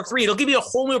Jurassic Park 3, it'll give you a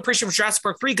whole new appreciation for Jurassic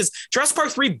Park 3 because Jurassic Park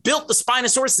 3 built the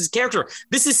Spinosaurus' character.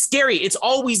 This is scary. It's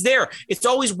always there. It's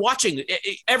always watching.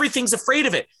 Everything's afraid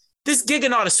of it. This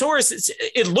Giganotosaurus,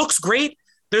 it looks great.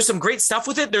 There's some great stuff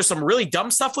with it. There's some really dumb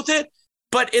stuff with it.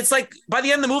 But it's like, by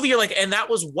the end of the movie, you're like, and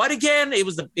that was what again? It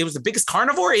was the biggest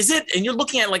carnivore, is it? And you're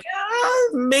looking at like,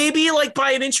 maybe like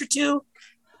by an inch or two.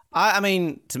 I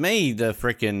mean, to me, the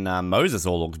freaking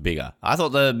Mosasaur looks bigger. I thought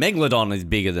the Megalodon is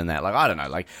bigger than that. Like, I don't know.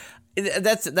 Like,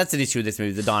 that's an issue with this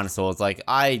movie, the dinosaurs. Like,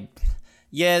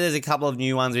 there's a couple of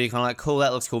new ones where you're kind of like, cool,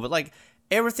 that looks cool. But like,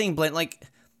 everything blend, like,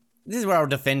 this is where I'll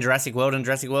defend Jurassic World and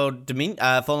Jurassic World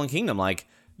Fallen Kingdom. Like,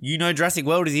 Jurassic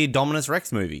World is the Indominus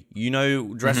Rex movie.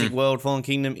 Jurassic World Fallen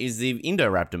Kingdom is the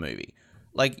Indoraptor movie.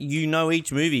 Like,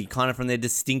 each movie kind of from their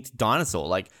distinct dinosaur.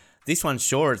 Like, this one,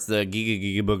 sure, it's the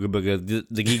the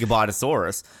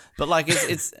Gigabitosaurus, but like,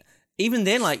 it's even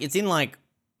then, like, it's in like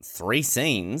 3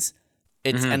 scenes.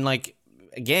 And like,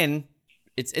 again,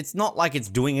 it's not like it's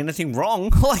doing anything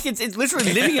wrong. Like, it's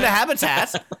literally living in a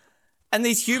habitat. And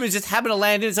these humans just happen to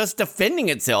land in it, so it's defending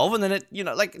itself. And then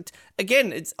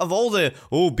again, it's of all the,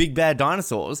 big bad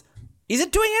dinosaurs, is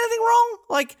it doing anything wrong?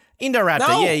 Like, Indoraptor,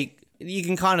 no. Yeah, you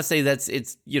can kind of see the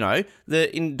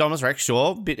Indominus Rex,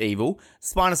 sure, bit evil.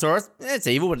 Spinosaurus, it's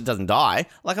evil, but it doesn't die.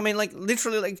 Like, I mean, like,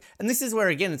 literally, like, and this is where,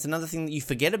 again, it's another thing that you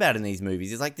forget about in these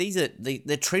movies. Is like,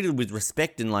 they're treated with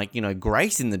respect and, like,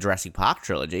 grace in the Jurassic Park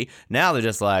trilogy. Now they're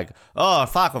just like, oh,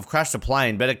 fuck, I've crashed a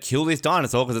plane, better kill this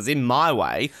dinosaur because it's in my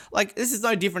way. Like, this is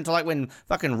no different to, like, when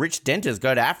fucking rich dentists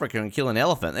go to Africa and kill an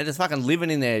elephant. They're just fucking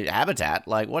living in their habitat,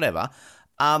 like, whatever.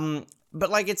 But,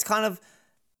 like, it's kind of,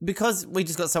 because we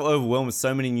just got so overwhelmed with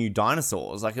so many new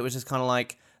dinosaurs, like it was just kind of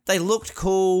like they looked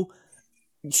cool,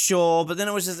 sure, but then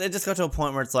it just got to a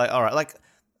point where it's like, all right, like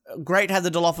great to have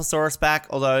the Dilophosaurus back,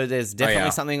 although there's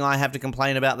definitely something I have to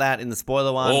complain about that in the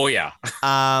spoiler one. Oh yeah.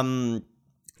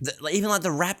 Even like the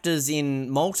raptors in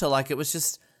Malta, like it was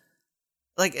just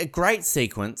like a great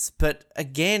sequence, but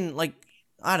again, like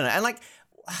I don't know, and like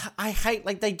I hate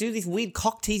like they do this weird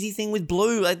cock teasy thing with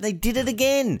Blue, like they did it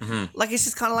again. Like it's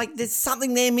just kind of like there's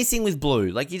something there missing with Blue.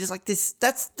 Like you just like this.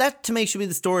 That to me should be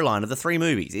the storyline of the 3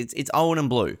 movies. It's Owen and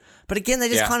Blue, but again they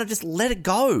just kind of just let it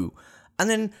go. And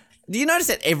then do you notice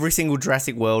that every single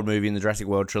Jurassic World movie in the Jurassic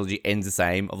World trilogy ends the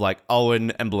same? Of like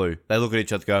Owen and Blue, they look at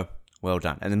each other, and go, well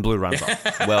done. And then Blue runs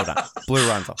off. Well done. Blue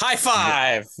runs off. High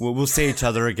five. We'll see each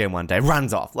other again one day.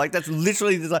 Runs off. Like, that's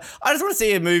literally just like, I just want to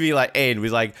see a movie like end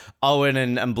with like Owen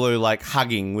and Blue like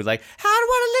hugging with like, how do I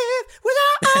want to live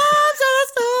without arms on a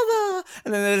silver?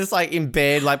 And then they're just like in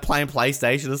bed, like playing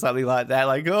PlayStation or something like that.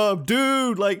 Like, oh,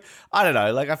 dude. Like, I don't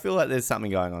know. Like, I feel like there's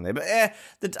something going on there.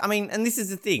 But I mean, and this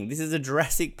is the thing. This is a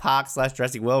Jurassic Park /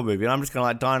 Jurassic World movie. And I'm just kind of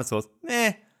like, dinosaurs.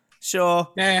 Sure.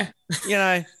 You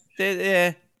know,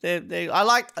 I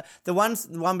liked the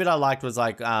one bit I liked was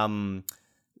like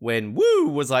when Woo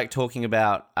was like talking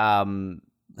about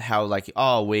how like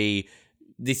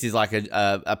this is like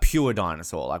a pure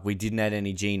dinosaur, like we didn't add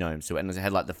any genomes to it, and it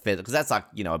had like the feather, because that's like,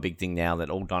 you know, a big thing now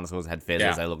that all dinosaurs had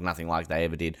feathers. They look nothing like they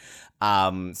ever did.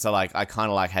 So like I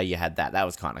kind of like how you had that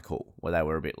was kind of cool, where they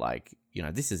were a bit like, you know,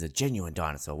 this is a genuine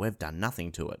dinosaur, we've done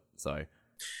nothing to it. So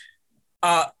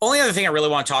only other thing I really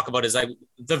want to talk about is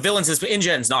the villains.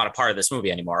 InGen's not a part of this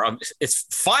movie anymore. It's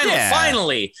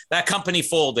finally that company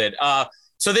folded.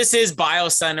 So this is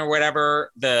Biosyn or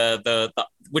whatever, the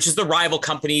which is the rival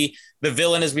company. The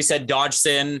villain, as we said,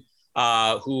 Dodgson,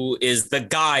 who is the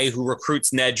guy who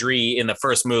recruits Nedry in the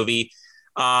first movie.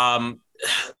 I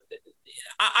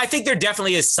think there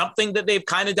definitely is something that they've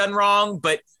kind of done wrong,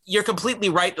 but you're completely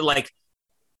right that like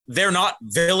they're not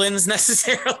villains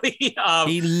necessarily.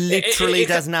 He literally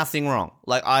does nothing wrong.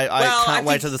 Like I can't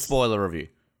wait till the spoiler review.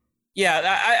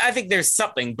 Yeah, I think there's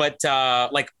something, but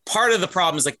like part of the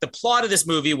problem is like the plot of this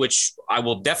movie, which I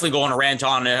will definitely go on a rant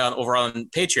on over on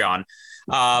Patreon.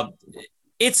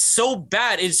 It's so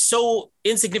bad. It's so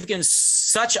insignificant.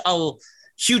 Such a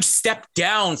huge step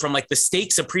down from like the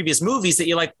stakes of previous movies that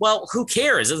you're like, well, who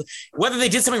cares? Whether they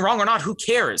did something wrong or not, who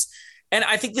cares? And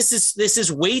I think this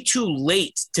is way too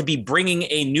late to be bringing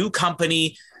a new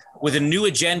company with a new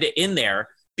agenda in there,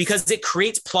 because it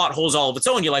creates plot holes all of its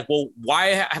own. You're like, well,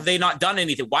 why have they not done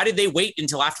anything? Why did they wait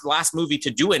until after the last movie to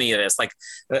do any of this? Like,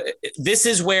 this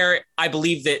is where I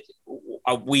believe that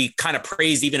we kind of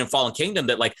praised even in Fallen Kingdom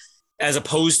that, like, as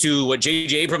opposed to what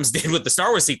J.J. Abrams did with the Star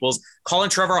Wars sequels, Colin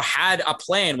Trevorrow had a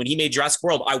plan when he made Jurassic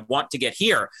World. I want to get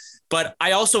here. But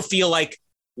I also feel like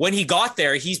when he got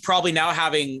there, he's probably now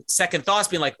having second thoughts,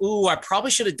 being like, ooh, I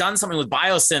probably should have done something with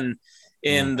Biosyn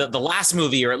in the last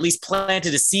movie, or at least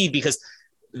planted a seed, because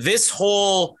this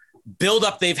whole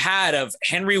buildup they've had of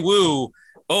Henry Wu,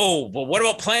 oh, well, what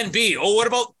about Plan B? Oh, what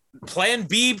about Plan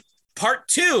B Part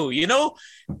 2? You know,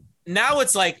 now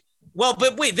it's like, well,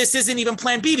 but wait, this isn't even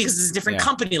Plan B because it's a different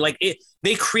company. Like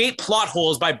they create plot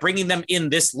holes by bringing them in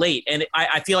this late. And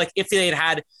I feel like if they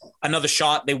had another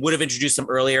shot, they would have introduced them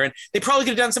earlier, and they probably could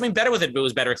have done something better with it if it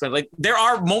was better explained. Like there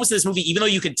are moments of this movie, even though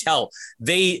you could tell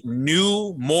they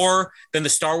knew more than the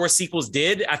Star Wars sequels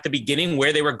did at the beginning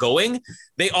where they were going,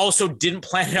 they also didn't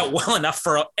plan it out well enough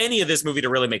for any of this movie to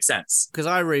really make sense. Because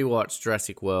I rewatched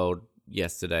Jurassic World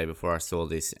yesterday before I saw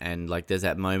this, and like there's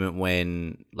that moment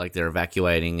when like they're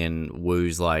evacuating and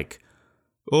Wu's like,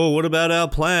 oh, what about our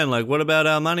plan? Like, what about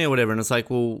our money or whatever? And it's like,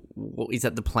 well, is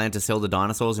that the plan to sell the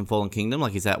dinosaurs in Fallen Kingdom?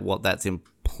 Like, is that what that's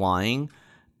implying?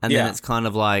 And then it's kind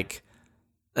of like,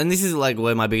 and this is like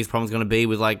where my biggest problem is going to be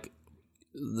with like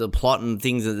the plot and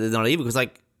things that they're not evil, because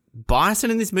like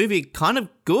Bison in this movie kind of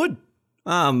good.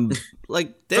 Like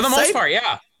for the most part,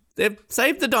 they've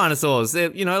saved the dinosaurs.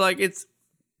 They're, you know, like it's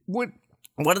what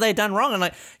have they done wrong? And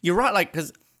like you're right, like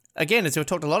because again, as we've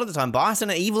talked a lot of the time, Bison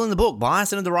are evil in the book.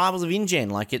 Bison are the rivals of InGen.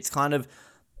 Like it's kind of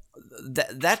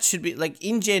that should be like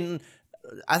InGen.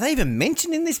 Are they even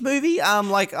mentioned in this movie?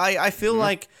 Like I feel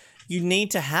like you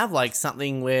need to have like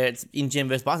something where it's InGen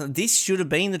versus Bison. This should have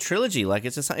been the trilogy. Like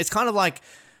it's kind of like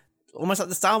almost like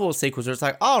the Star Wars sequels, where it's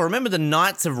like, oh, remember the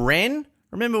Knights of Ren?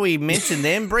 Remember we mentioned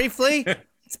them briefly?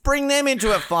 Let's bring them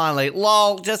into it finally.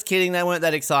 Lol, just kidding. They weren't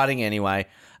that exciting anyway.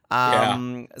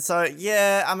 So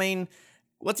yeah, I mean,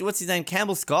 what's his name?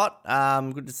 Campbell Scott.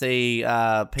 Good to see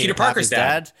Peter Parker's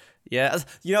dad. Yeah,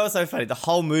 you know what's so funny? The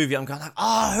whole movie, I'm going like,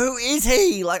 oh, who is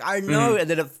he? Like I know, and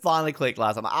then it finally clicked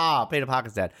last time. Peter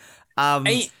Parker's dad.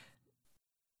 Okay,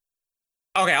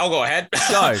 I'll go ahead.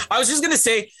 Go. I was just going to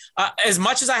say, as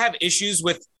much as I have issues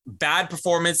with bad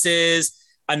performances,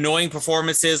 annoying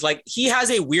performances, like he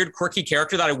has a weird, quirky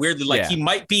character that I weirdly like. Yeah. He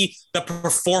might be the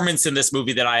performance in this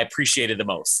movie that I appreciated the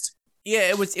most.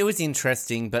 Yeah, it was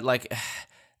interesting, but like,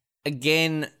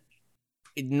 again,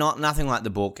 nothing like the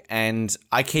book. And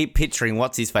I keep picturing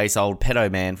what's his face, old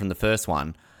pedo man from the first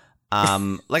one.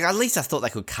 Like at least I thought they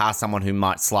could cast someone who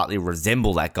might slightly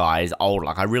resemble that guy. He's old.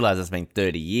 Like I realize it's been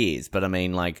 30 years, but I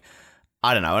mean, like,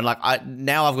 I don't know. And like,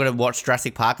 now I've got to watch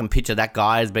Jurassic Park and picture that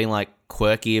guy as being like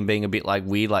quirky and being a bit like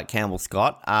weird, like Campbell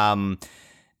Scott.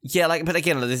 Yeah, like, but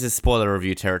again, this is spoiler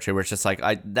review territory where it's just like,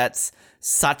 that's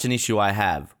such an issue I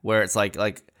have where it's like,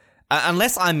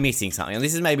 unless I'm missing something, and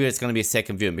this is maybe it's going to be a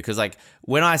second viewing because like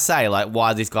when I say like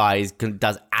why this guy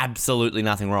does absolutely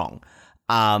nothing wrong,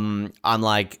 I'm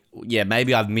like, yeah,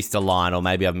 maybe I've missed a line or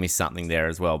maybe I've missed something there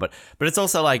as well. But it's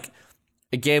also like,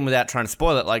 again, without trying to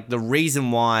spoil it, like the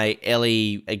reason why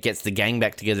Ellie gets the gang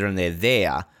back together and they're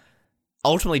there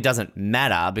ultimately doesn't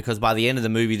matter because by the end of the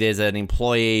movie, there's an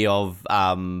employee of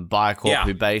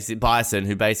Biocorp Bison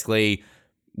who basically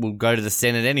will go to the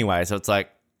Senate anyway. So it's like,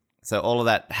 so all of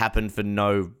that happened for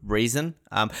no reason.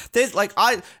 There's like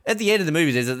at the end of the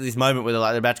movie, there's this moment where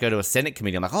they're about to go to a Senate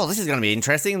committee. I'm like, oh, this is going to be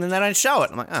interesting, and then they don't show it.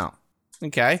 I'm like, oh,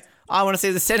 okay. I want to see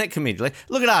the Senate committee. Like,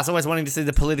 look at us, always wanting to see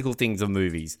the political things of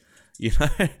movies. You know,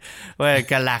 we're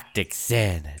Galactic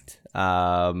Senate.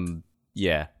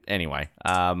 Yeah. Anyway.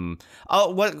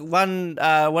 What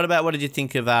did you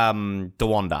think of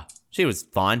DeWanda? She was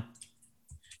fine.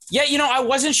 Yeah, I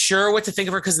wasn't sure what to think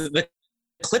of her because the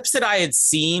clips that I had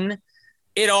seen,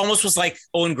 it almost was like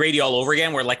Owen Grady all over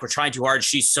again, where like we're trying too hard.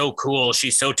 She's so cool.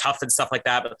 She's so tough and stuff like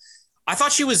that. But I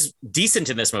thought she was decent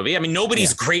in this movie. I mean,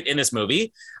 nobody's great in this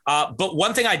movie. But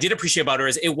one thing I did appreciate about her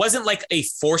is it wasn't like a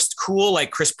forced cool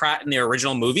like Chris Pratt in the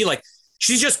original movie. Like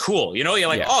she's just cool. You're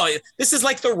like, oh, this is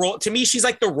like the role. To me, she's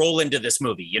like the role into this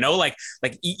movie. Like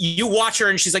you watch her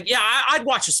and she's like, yeah, I'd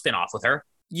watch a spinoff with her.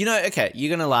 Okay, you're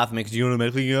going to laugh at me because you're going to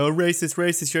make me go,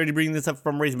 racist, you're only bringing this up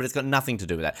for some reason, but it's got nothing to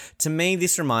do with that. To me,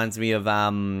 this reminds me of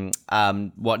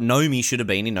what Nomi should have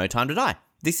been in No Time to Die.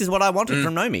 This is what I wanted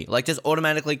from Nomi. Like, just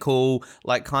automatically cool,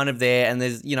 like, kind of there, and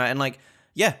there's, and like,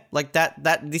 yeah, like that,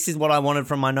 this is what I wanted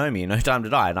from my Nomi in No Time to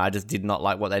Die, and I just did not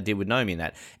like what they did with Nomi in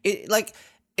that. It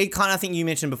kind of, I think you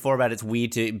mentioned before about it's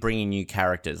weird to bring in new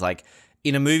characters. Like,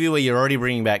 in a movie where you're already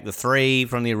bringing back the three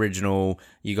from the original,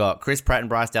 you got Chris Pratt and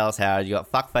Bryce Dallas Howard, you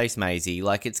got Fuckface Maisie,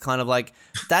 like it's kind of like,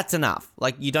 that's enough.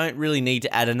 Like you don't really need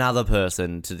to add another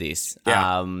person to this.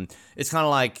 Yeah. It's kind of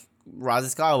like Rise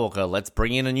of Skywalker, let's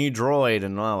bring in a new droid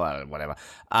and whatever.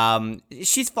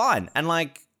 She's fine. And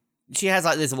like, she has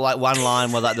like this like one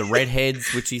line where like the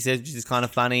redheads, which she says, which is kind of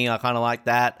funny. I kind of like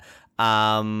that.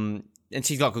 And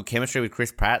she's got good chemistry with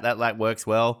Chris Pratt. That like works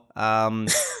well. And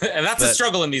that's a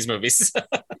struggle in these movies.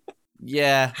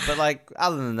 Yeah, but like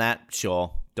other than that,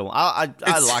 sure. I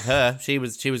like her. She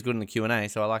was good in the Q&A,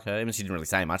 so I like her. Even she didn't really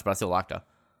say much, but I still liked her.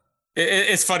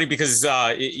 It's funny because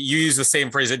you use the same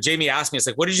phrase that Jamie asked me. It's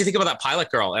like, what did you think about that pilot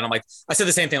girl? And I'm like, I said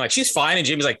the same thing. Like, she's fine. And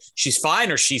Jamie's like, she's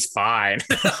fine or she's fine.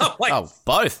 I'm like, oh,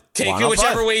 both. Take it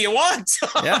whichever way you want.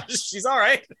 Yeah, she's all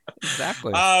right.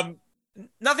 Exactly.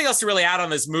 Nothing else to really add on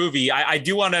this movie. I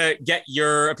do want to get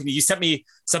your opinion. You sent me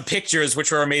some pictures,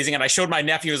 which were amazing. And I showed my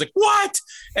nephew. He was like, what?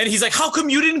 And he's like, how come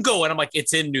you didn't go? And I'm like,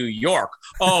 it's in New York.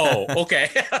 Oh, okay.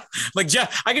 Like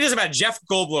Jeff, I can just imagine Jeff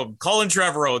Goldblum, Colin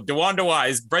Trevorrow, DeWanda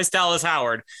Wise, Bryce Dallas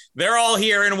Howard. They're all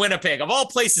here in Winnipeg. Of all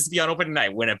places to be on opening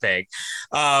night, Winnipeg.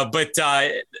 But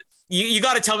you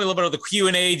got to tell me a little bit of the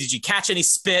Q&A. Did you catch any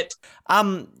spit?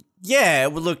 Yeah,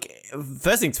 well, look,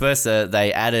 first things first,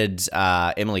 they added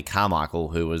Emily Carmichael,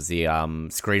 who was the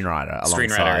screenwriter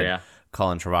alongside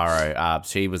Colin Trevorrow.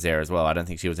 She was there as well. I don't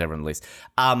think she was ever on the list.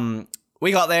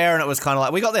 We got there, and it was kind of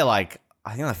like, we got there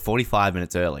I think 45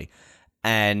 minutes early,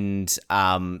 and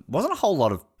wasn't a whole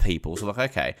lot of people. So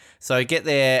like, okay, so get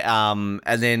there, and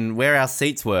then where our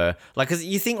seats were, like, because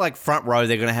you think like front row,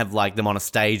 they're gonna have like them on a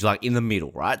stage like in the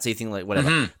middle, right? So you think like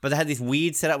whatever, but they had this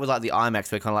weird setup with like the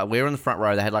IMAX where kind of like we were in the front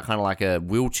row, they had like kind of like a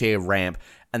wheelchair ramp,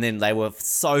 and then they were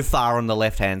so far on the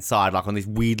left hand side, like on this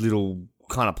weird little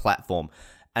kind of platform,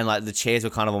 and like the chairs were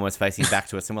kind of almost facing back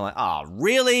to us, and we're like, oh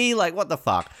really? Like what the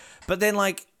fuck? But then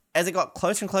like as it got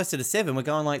closer and closer to 7, we're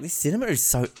going like, this cinema is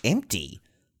so empty.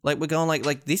 Like we're going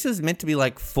like this was meant to be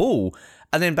like full,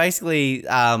 And then basically,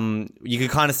 you could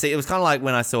kind of see, it was kind of like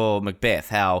when I saw Macbeth,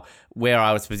 how where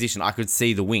I was positioned, I could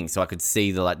see the wings, so I could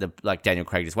see the Daniel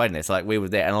Craig just waiting there. So like we were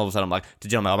there, and all of a sudden I'm like to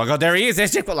John, oh my god, there he is,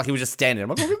 there's Jeff. Like he was just standing. I'm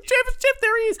like, oh, Jeff,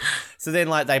 there he is. So then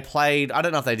like they played. I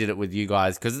don't know if they did it with you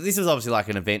guys because this was obviously like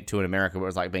an event to in America where it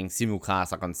was like being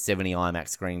simulcast like on 70 IMAX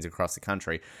screens across the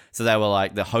country. So they were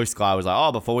like, the host guy was like,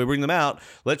 oh, before we bring them out,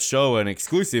 let's show an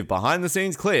exclusive behind the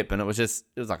scenes clip, and it was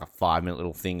like a 5-minute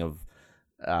little thing of.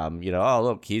 Oh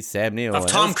look, here's Sam Neill. Of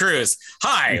Tom Cruise.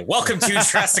 Hi, welcome to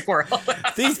Jurassic World.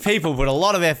 These people put a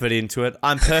lot of effort into it.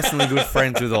 I'm personally good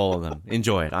friends with all of them.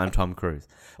 Enjoy it. I'm Tom Cruise.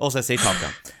 Also see Top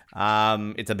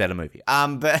Gun. It's a better movie.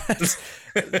 But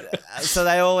so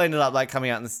they all ended up like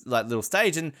coming out in this like little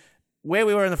stage, and where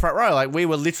we were in the front row, like we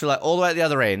were literally like all the way at the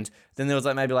other end. Then there was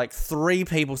like maybe like 3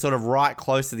 people sort of right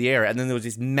close to the area, and then there was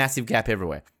this massive gap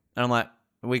everywhere. And I'm like,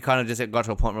 we kind of just got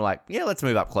to a point where we're like, yeah, let's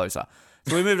move up closer.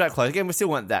 So we moved up close. Again, we still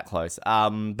weren't that close.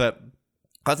 But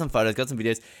got some photos, got some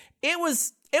videos. It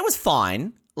was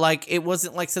fine. Like, it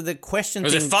wasn't like, so the question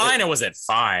Was it fine or was it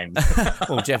fine?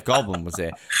 Well, Jeff Goldblum was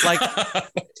there. Like,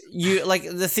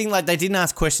 the thing, like, they didn't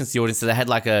ask questions to the audience, so they had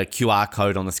like a QR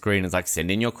code on the screen. It's like,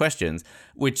 send in your questions,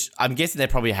 which I'm guessing they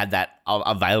probably had that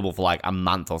available for like a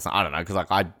month or something. I don't know, because like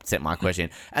I sent my question.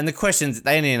 And the questions,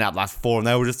 they ended up like 4, and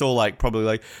they were just all like, probably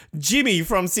like, Jimmy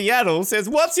from Seattle says,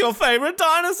 what's your favorite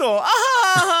dinosaur?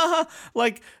 Ah!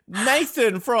 Like,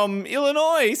 Nathan from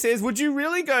Illinois says, would you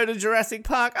really go to Jurassic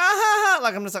Park? Ah!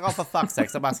 Like, I'm just like, oh, for fuck's sake,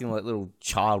 stop asking like little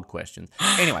child questions.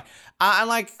 Anyway, and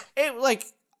like, it, like,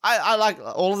 I like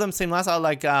all of them seem nice. I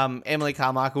like Emily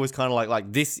Carmichael was kind of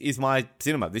like this is my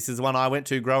cinema. This is the one I went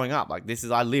to growing up. Like this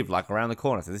is I lived like around the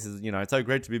corner. So this is it's so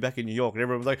great to be back in New York. And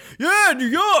everyone was like, yeah, New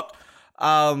York.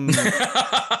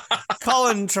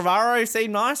 Colin Trevorrow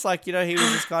seemed nice. Like he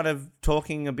was just kind of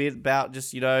talking a bit about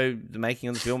just the making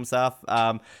of the film stuff.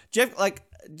 Jeff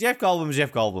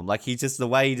Goldblum. Like he just the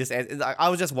way he just I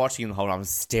was just watching him the whole time. I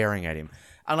was staring at him.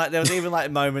 And like there was even like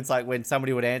moments like when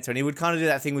somebody would answer and he would kind of do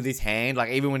that thing with his hand,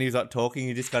 like even when he was like talking,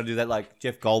 he just kind of do that like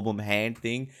Jeff Goldblum hand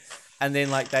thing. And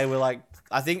then like they were like,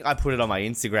 I think I put it on my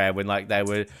Instagram when like they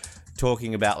were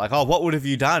talking about like, oh, what would have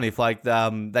you done if like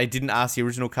they didn't ask the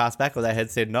original cast back or they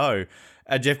had said no?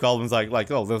 And Jeff Goldblum's like,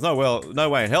 oh, there's no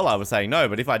way in hell I was saying no,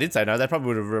 but if I did say no, they probably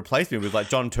would have replaced me with like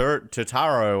John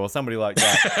Turturro or somebody like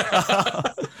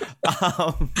that.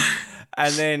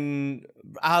 And then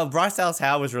Bryce Dallas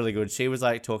Howard was really good. She was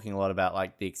like talking a lot about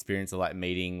like the experience of like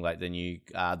meeting like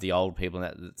the old people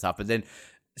and that stuff. But then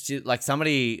she like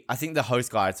somebody, I think the host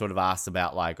guy had sort of asked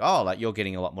about like, oh, like you're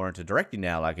getting a lot more into directing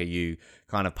now. Like, are you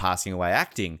kind of passing away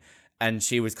acting? And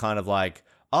she was kind of like,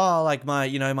 oh, like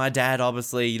my dad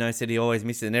obviously, said he always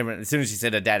missed it. And everyone, as soon as she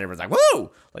said her dad, everyone's like,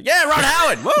 woo! Like, yeah, Ron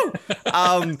Howard,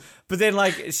 woo! But then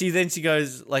like, she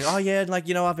goes like, oh yeah, like,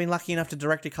 I've been lucky enough to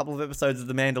direct a couple of episodes of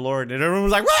The Mandalorian. And everyone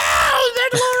was like, wow,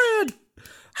 Mandalorian!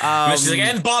 She's like,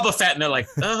 and Boba Fett. And they're like,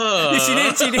 oh.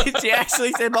 She did. She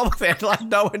actually said Boba Fett. Like,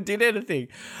 no one did anything.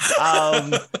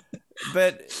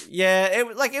 But yeah,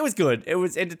 it was good. It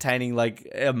was entertaining,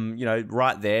 like,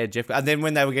 right there, Jeff. And then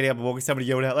when they were getting up and walking, somebody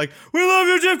yelled out, like, we love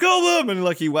you, Jeff Goldblum! And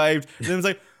like, he waved. And then it was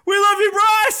like, we love you,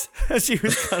 Bryce! And she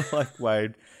was kind of like,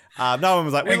 waved. No one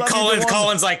was like, we love you.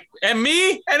 Colin's like, and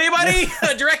me? Anybody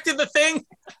directed the thing?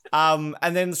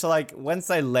 And then, so like, once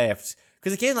they left,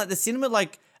 because again, like, the cinema,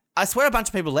 like, I swear a bunch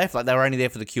of people left, like they were only there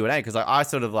for the Q&A because like, I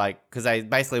sort of like, because they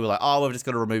basically were like, oh, we've just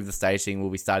got to remove the stage thing.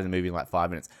 We'll be starting the movie in like 5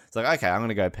 minutes. It's like, okay, I'm going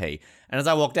to go pee. And as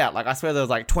I walked out, like I swear there was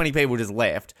like 20 people just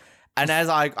left. And as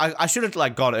I should have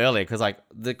like gone earlier because like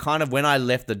the kind of when I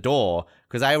left the door,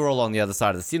 because they were all on the other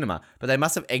side of the cinema, but they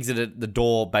must have exited the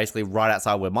door basically right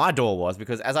outside where my door was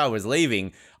because as I was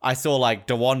leaving, I saw like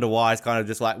DeWanda Wise kind of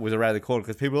just like was around the corner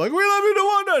because people were like, we love you,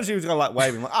 DeWanda. And she was kind of like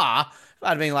waving like, if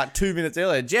I'd been like 2 minutes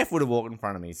earlier, Jeff would have walked in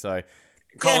front of me. So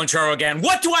Colin Trevorrow again.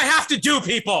 What do I have to do,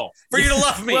 people, for you to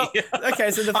love me? Well,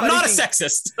 okay, so I'm not a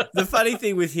sexist. The funny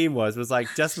thing with him was like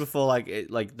just before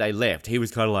like they left, he was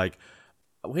kind of like,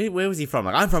 where was he from?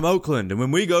 Like, I'm from Oakland, and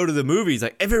when we go to the movies,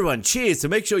 like everyone cheers to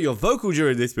make sure you're vocal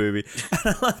during this movie.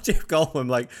 And I love Jeff Goldblum.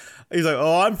 Like he's like,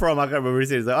 oh, I'm from, I can't remember what he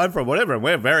said. He's like, I'm from whatever, and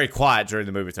we're very quiet during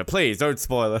the movie, so please don't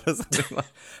spoil it or something like.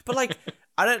 But like,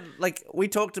 I don't like. We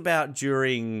talked about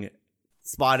during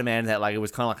Spider-Man that like it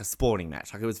was kind of like a sporting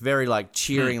match, like it was very like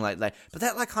cheering, like but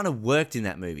that like kind of worked in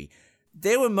that movie.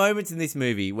 There were moments in this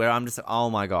movie where I'm just like, oh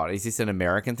my god, is this an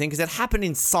American thing? Because it happened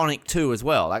in Sonic 2 as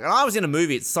well. Like, and I was in a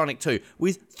movie at Sonic 2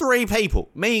 with 3 people,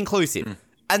 me inclusive,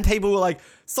 and people were like,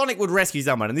 Sonic would rescue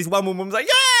someone, and this one woman was like,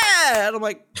 yeah, and I'm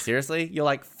like, seriously, you're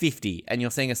like 50, and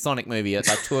you're seeing a Sonic movie at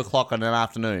like 2:00 in the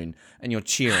afternoon, and you're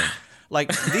cheering. Like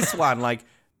this one, like.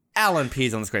 Alan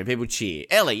appears on the screen, people cheer.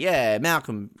 Ellie, yeah.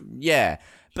 Malcolm, yeah.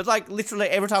 But like literally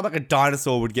every time like a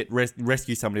dinosaur would get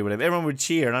rescue somebody or whatever, everyone would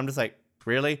cheer, and I'm just like,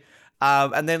 really?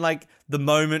 And then like the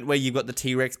moment where you've got the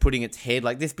T-Rex putting its head,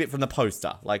 like this bit from the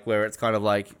poster, like where it's kind of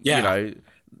like, you know,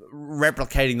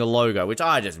 replicating the logo, which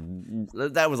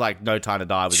that was like No Time to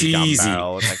Die with the gun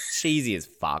barrel. It's like cheesy as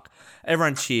fuck.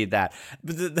 Everyone cheered that.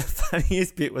 But the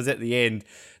funniest bit was at the end.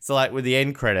 So like with the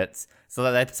end credits, so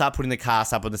that they start putting the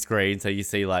cast up on the screen. So you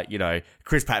see like, you know,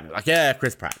 Chris Pratt, like, yeah,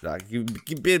 Chris Pratt, like a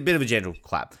bit of a gentle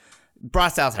clap.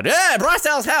 Bryce Dallas Howard, yeah, Bryce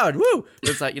Dallas Howard, woo!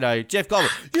 It's like, you know, Jeff Goldblum,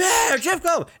 yeah, Jeff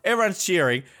Goldblum. Everyone's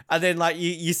cheering, and then like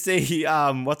you see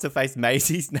what's her face,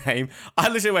 Maisie's name. I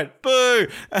literally went boo.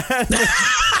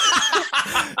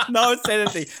 No one said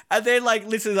anything, and then like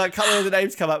literally like a couple of the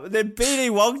names come up, and then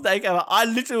BD Wong's name came up. I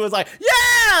literally was like,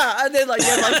 yeah, and then like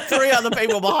yeah, like 3 other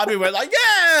people behind me went like,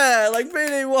 yeah, like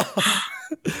BD Wong.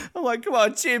 I'm like, come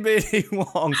on, cheer BD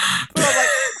Wong. But I'm like,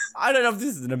 I don't know if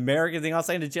this is an American thing. I was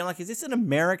saying to Jen, like, is this an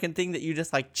American thing that you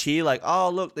just like cheer, like, oh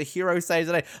look, the hero saves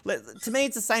the day? To me,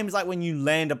 it's the same as like when you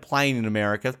land a plane in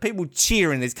America. People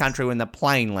cheer in this country when the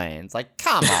plane lands. Like,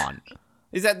 come on.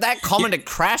 Is that common to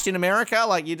crash in America?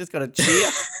 Like, you just got to cheer?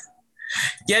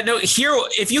 Yeah, no, here,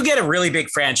 if you get a really big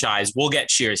franchise, we'll get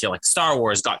cheers here. Like Star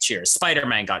Wars got cheers.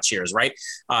 Spider-Man got cheers, right?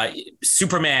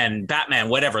 Superman, Batman,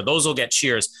 whatever. Those will get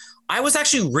cheers. I was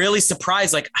actually really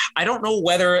surprised. Like, I don't know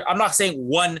whether, I'm not saying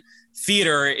one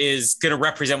theater is going to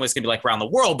represent what it's going to be like around the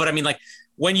world, but I mean, like,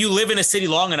 when you live in a city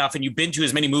long enough and you've been to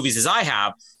as many movies as I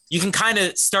have, you can kind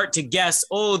of start to guess,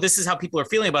 oh, this is how people are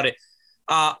feeling about it.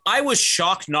 I was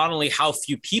shocked not only how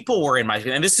few people were in my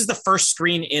screen, and this is the first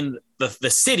screen in the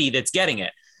city that's getting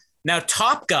it. Now,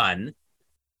 Top Gun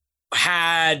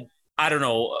had, I don't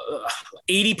know,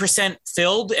 80%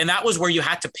 filled. And that was where you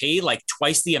had to pay like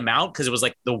twice the amount because it was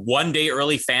like the 1 day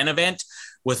early fan event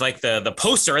with like the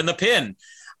poster and the pin.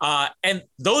 And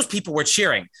those people were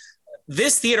cheering.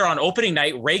 This theater on opening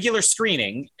night, regular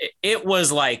screening, it was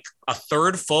like a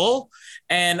third full.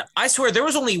 And I swear there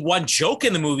was only one joke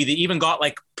in the movie that even got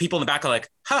like people in the back are like,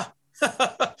 huh.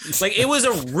 Like it was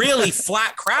a really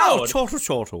flat crowd. Oh,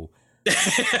 chortle.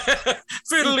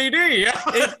 Fiddly dee.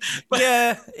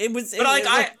 Yeah, it was.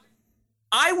 But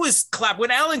I was clapped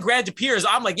when Alan Grant appears.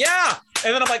 I'm like, yeah,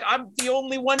 and then I'm like, I'm the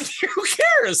only one here who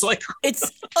cares. Like,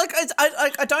 it's like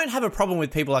I don't have a problem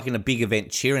with people like in a big event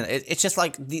cheering. It's just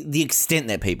like the extent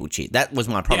that people cheer. That was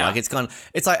my problem. Yeah. Like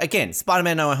it's like again,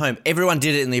 Spider-Man: No Way Home. Everyone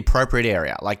did it in the appropriate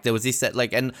area. Like there was this that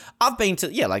like, and I've been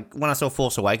to like when I saw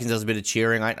Force Awakens, there was a bit of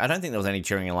cheering. I don't think there was any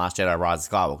cheering in Last Jedi: Rise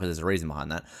of Skywalker because there's a reason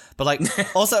behind that. But like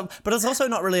but it's also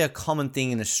not really a common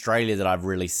thing in Australia that I've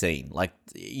really seen. Like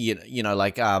you know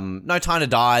like No Time to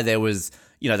Die. There was.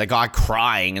 You know, the guy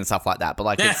crying and stuff like that. But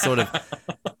like, it's sort of,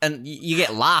 and you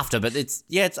get laughter, but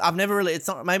I've never really, it's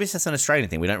not, maybe it's just an Australian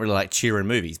thing. We don't really like cheer in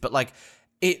movies, but like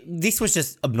this was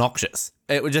just obnoxious.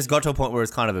 It just got to a point where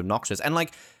it's kind of obnoxious. And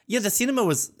like, yeah,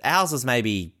 ours was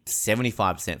maybe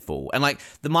 75% full. And like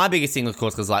my biggest thing, of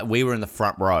course, was like we were in the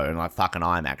front row and like fucking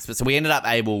IMAX. But so we ended up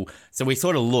so we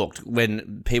sort of looked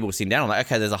when people were sitting down, I'm like,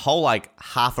 okay, there's a whole like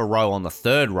half a row on the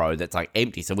third row that's like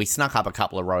empty. So we snuck up a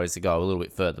couple of rows to go a little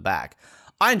bit further back.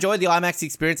 I enjoyed the IMAX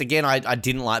experience. Again, I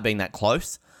didn't like being that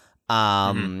close.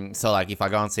 So like if I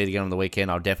go and see it again on the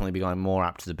weekend, I'll definitely be going more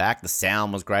up to the back. The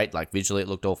sound was great. Like visually it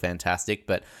looked all fantastic.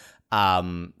 But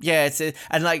and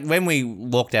like when we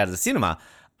walked out of the cinema,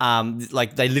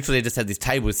 like they literally just had this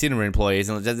table with cinema employees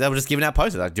and they were just giving out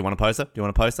posters. Like, do you want a poster? Do you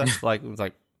want a poster? Like it was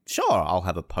like, sure, I'll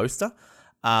have a poster.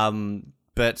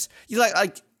 But you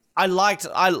like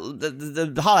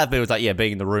the highlight bit was like, yeah,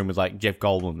 being in the room with like Jeff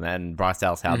Goldblum and Bryce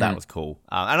Dallas Howard. That was cool.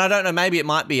 And I don't know, maybe it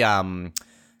might be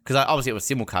because obviously it was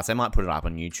simulcast. They might put it up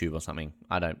on YouTube or something.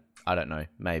 I don't know,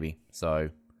 maybe. So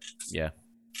yeah.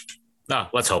 No,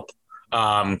 let's hope.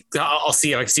 I'll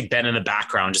see if I can see Ben in the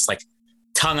background, just like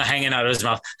tongue hanging out of his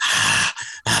mouth.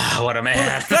 What a man.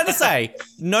 Well, can I just say,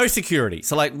 no security.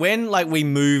 So like when like we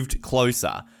moved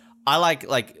closer, I like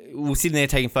we're sitting there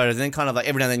taking photos, and then kind of like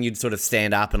every now and then you'd sort of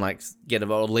stand up and like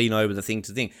lean over the thing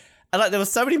to thing. And like there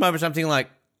was so many moments I'm thinking like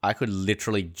I could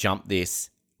literally jump this,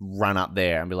 run up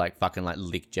there and be like fucking like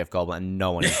lick Jeff Goldblum and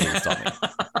no one can stop me.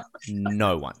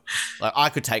 No one. Like I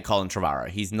could take Colin Trevorrow.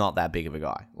 He's not that big of a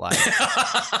guy. Like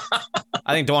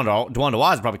I think DeWanda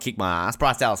Wise would probably kick my ass.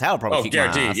 Bryce Dallas Howard would probably kick my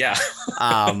ass. Yeah.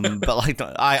 But like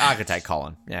I could take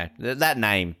Colin. Yeah. That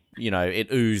name, you know,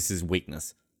 it oozes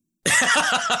weakness.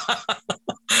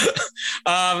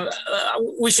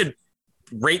 We should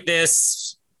rate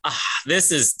this.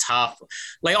 This is tough.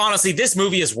 Like honestly, this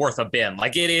movie is worth a bin.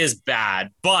 Like it is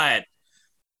bad, but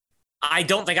I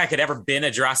don't think I could ever bin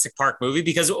a Jurassic Park movie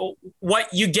because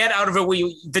what you get out of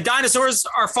it, the dinosaurs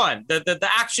are fun. The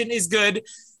action is good.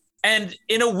 And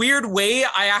in a weird way,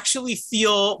 I actually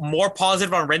feel more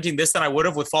positive on renting this than I would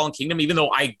have with Fallen Kingdom, even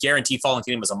though I guarantee Fallen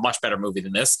Kingdom is a much better movie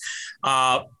than this.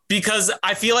 Because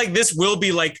I feel like this will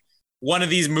be like one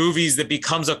of these movies that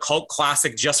becomes a cult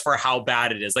classic just for how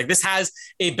bad it is. Like this has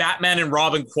a Batman and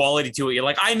Robin quality to it. You're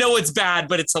like, I know it's bad,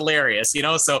 but it's hilarious, you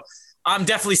know? So I'm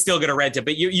definitely still going to rent it,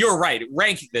 but you're right.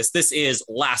 Ranking this is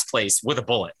last place with a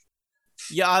bullet.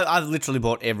 Yeah, I've literally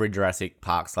bought every Jurassic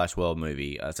Park / World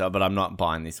movie, but I'm not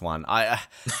buying this one. I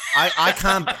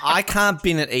can't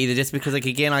bin it either, just because like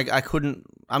again I couldn't.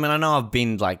 I mean, I know I've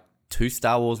binned like 2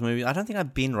 Star Wars movies. I don't think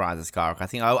I've binned Rise of Skywalker. I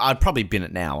think I'd probably bin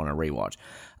it now on a rewatch.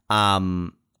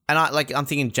 And I'm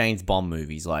thinking James Bond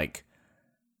movies. Like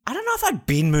I don't know if I'd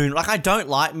bin Moon. Like I don't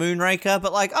like Moonraker,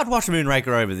 but like I'd watch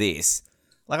Moonraker over this.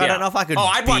 Like I don't know if I could. Oh,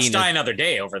 I'd watch Die Another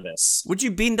Day over this. Would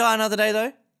you bin Die Another Day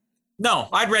though? No,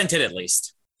 I'd rent it at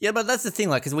least. Yeah, but that's the thing,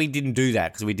 like, because we didn't do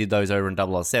that because we did those over in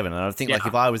 007, and I think, like,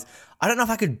 if I don't know if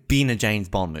I could bin a James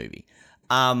Bond movie.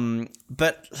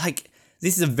 But, like,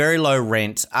 this is a very low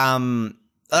rent. I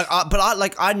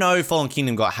know Fallen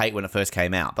Kingdom got hate when it first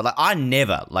came out, but, like,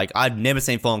 I've never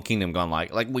seen Fallen Kingdom gone,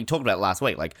 like we talked about last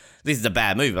week, like, this is a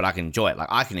bad movie, but I can enjoy it. Like,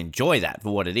 I can enjoy that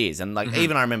for what it is. And, like,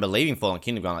 even I remember leaving Fallen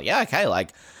Kingdom going, like, yeah, okay,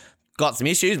 like, got some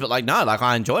issues, but, like, no, like,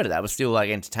 I enjoyed it. That was still,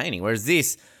 like, entertaining. Whereas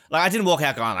this... Like, I didn't walk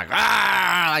out going like,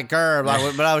 grr,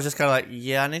 like, but I was just kind of like,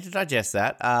 yeah, I need to digest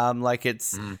that.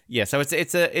 So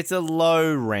it's a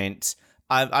low rent.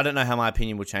 I don't know how my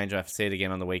opinion will change. I have to see it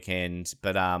again on the weekend,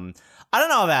 but I don't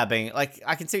know about being, like,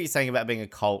 I can see what you're saying about being a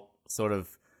cult sort of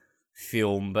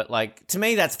film, but, like, to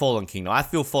me, that's Fallen Kingdom. I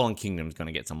feel Fallen Kingdom's going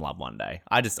to get some love one day.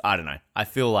 I don't know. I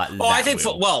feel like I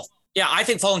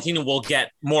think Fallen Kingdom will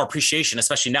get more appreciation,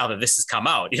 especially now that this has come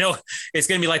out. You know, it's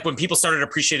going to be like when people started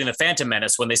appreciating The Phantom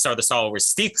Menace when they started the Star Wars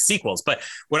sequels. But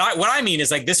what I mean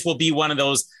is, like, this will be one of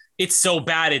those, it's so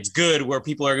bad it's good, where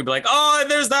people are going to be like, oh,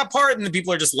 there's that part. And the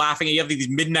people are just laughing. You have these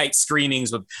midnight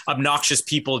screenings with obnoxious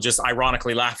people just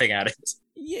ironically laughing at it.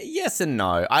 Yes and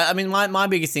no. I mean, my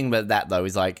biggest thing about that, though,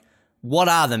 is, like, what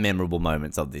are the memorable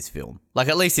moments of this film? Like,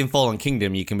 at least in Fallen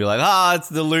Kingdom, you can be like, it's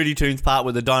the Looney Tunes part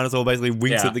where the dinosaur basically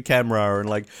winks at the camera, and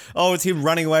like, oh, it's him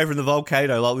running away from the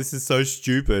volcano. Like, this is so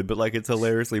stupid, but like, it's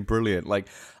hilariously brilliant. Like,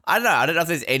 I don't know if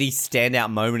there's any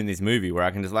standout moment in this movie where I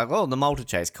can just like, oh, the Malta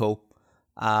chase, cool.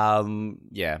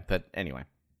 But anyway.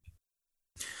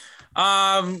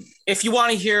 If you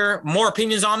want to hear more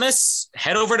opinions on this,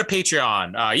 head over to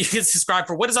Patreon. You can subscribe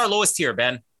for, what is our lowest tier,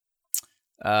 Ben?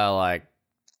 Like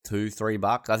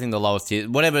 $2-3. I think the lowest tier,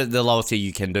 whatever the lowest tier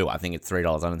you can do, I think it's $3.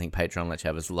 I don't think Patreon lets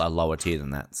you have a lower tier than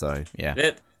that. So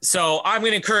yeah. So I'm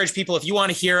going to encourage people, if you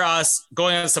want to hear us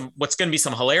going on what's going to be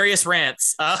some hilarious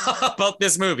rants about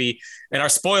this movie and our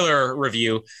spoiler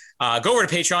review, go over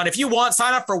to Patreon. If you want,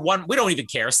 sign up for one. We don't even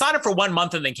care. Sign up for 1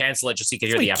 month and then cancel it just so you can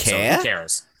hear the episode. Who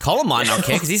cares? Colin might not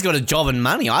care because he's got a job and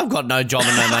money. I've got no job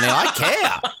and no money. I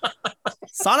care.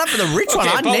 Sign up for the rich one.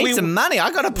 I need some money.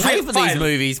 I got to pay for these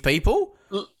movies, people.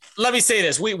 Let me say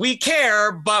this. We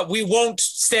care, but we won't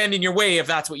stand in your way if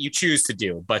that's what you choose to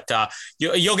do. But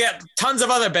you'll get tons of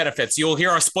other benefits. You'll hear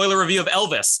our spoiler review of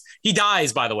Elvis. He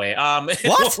dies, by the way.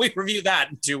 What? We review that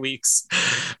in 2 weeks.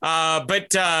 We're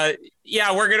gonna.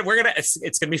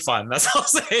 It's gonna be fun. That's all I'll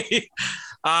say.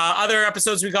 Other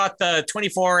episodes, we got the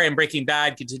 24 and Breaking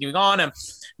Bad continuing on.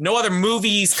 No other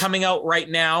movies coming out right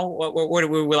now.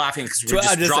 We're laughing because we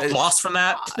just dropped lost from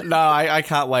that. No, I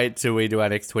can't wait till we do our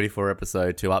next 24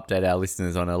 episode to update our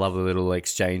listeners on a lovely little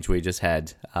exchange we just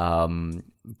had.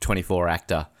 24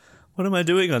 actor. What am I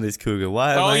doing on this cougar?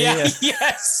 Why am I here?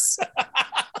 Yes.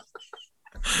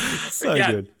 So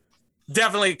good.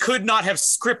 Definitely could not have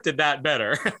scripted that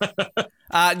better.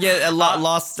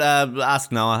 Lost.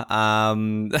 Ask Noah.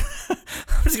 I'm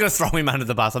just gonna throw him under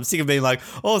the bus. I'm sick of being like,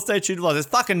 oh, stay tuned. It's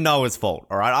fucking Noah's fault.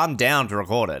 All right, I'm down to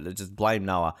record it. Just blame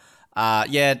Noah.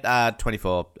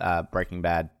 24. Breaking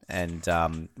Bad,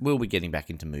 and we'll be getting back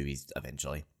into movies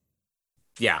eventually.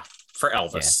 Yeah, for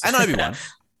Elvis and Obi-Wan.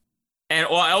 And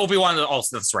Obi-Wan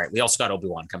also, that's right. We also got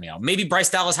Obi-Wan coming out. Maybe Bryce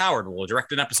Dallas Howard will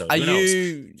direct an episode. Were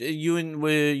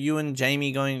you and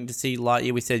Jamie going to see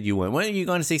Lightyear? We said you weren't. Weren't you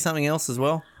going to see something else as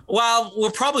well? Well,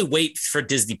 we'll probably wait for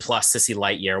Disney Plus to see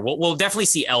Lightyear. We'll definitely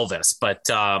see Elvis, but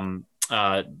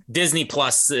Disney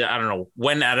Plus, I don't know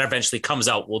when that eventually comes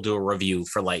out. We'll do a review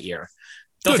for Lightyear.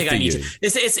 Don't think I need to.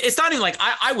 It's not even like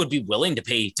I would be willing to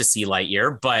pay to see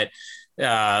Lightyear, but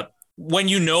when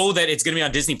you know that it's going to be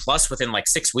on Disney Plus within like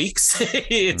 6 weeks,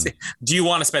 do you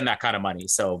want to spend that kind of money?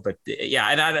 So, but yeah,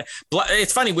 and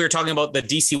it's funny, we were talking about the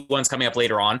DC ones coming up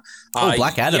later on.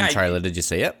 Black Adam trailer, did you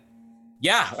see it?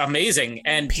 Yeah, amazing.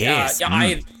 And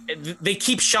they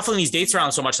keep shuffling these dates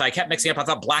around so much that I kept mixing up. I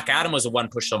thought Black Adam was the one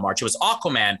pushed till March. It was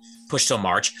Aquaman pushed till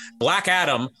March. Black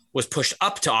Adam was pushed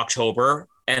up to October,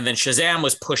 and then Shazam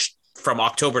was pushed from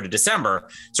October to December.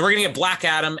 So we're going to get Black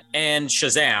Adam and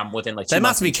Shazam within like 2 months. They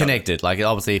must be connected. Like,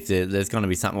 obviously, if there's going to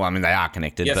be something, well, I mean, they are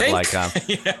connected, you but think?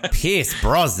 Like, Pierce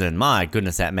Brosnan, my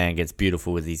goodness, that man gets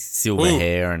beautiful with his silver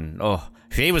hair. And,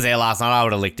 if he was there last night, I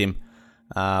would have licked him.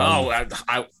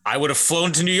 I would have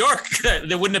flown to New York.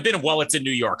 There wouldn't have been, well, it's in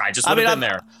New York. I just would have been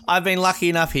there. I've been lucky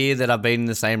enough here that I've been in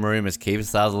the same room as Kiefer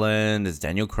Sutherland, as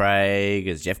Daniel Craig,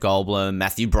 as Jeff Goldblum,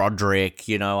 Matthew Broderick.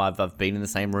 You know, I've been in the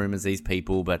same room as these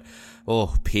people, but,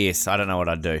 Pierce, I don't know what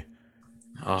I'd do.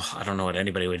 I don't know what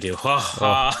anybody would do.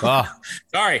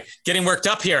 Sorry, getting worked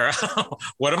up here.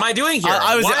 What am I doing here?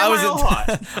 I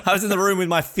was in the room with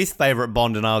my fifth favorite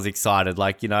Bond, and I was excited.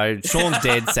 Like, you know, Sean's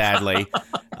dead, sadly.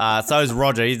 So is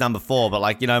Roger. He's number 4. But,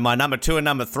 like, you know, my number 2 and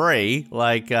number 3,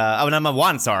 like, number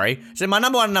 1, sorry. So my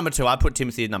number 1 and number 2, I put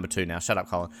Timothy at number 2 now. Shut up,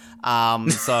 Colin.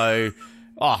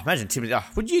 Imagine Timothy.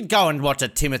 Would you go and watch a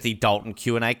Timothy Dalton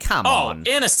Q&A? Come on.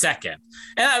 In a second.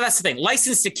 And that's the thing.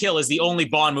 License to Kill is the only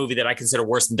Bond movie that I consider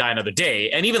worse than Die Another Day.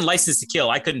 And even License to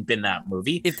Kill, I couldn't bin that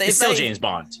movie. It's still James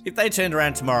Bond. If they turned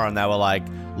around tomorrow and they were like,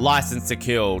 License to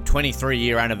Kill,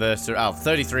 23-year anniversary,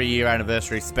 33-year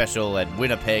anniversary special at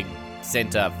Winnipeg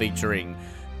Centre featuring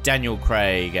Daniel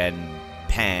Craig and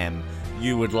Pam,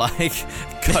 you would like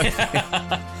go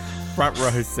front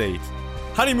row seat.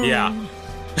 Honeymoon. Yeah.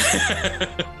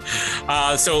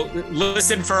 So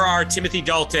listen for our Timothy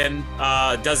Dalton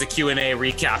does a Q&A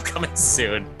recap coming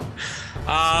soon.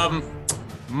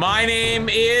 My name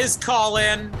is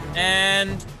Colin,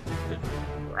 and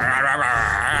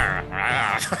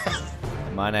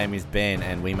my name is Ben,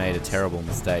 and we made a terrible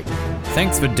mistake.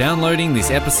 Thanks for downloading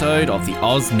this episode of the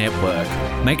Oz Network.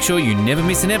 Make sure you never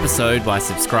miss an episode by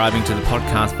subscribing to the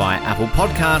podcast via Apple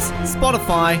Podcasts,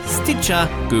 Spotify, Stitcher,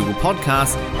 Google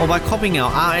Podcasts, or by copying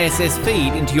our RSS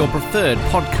feed into your preferred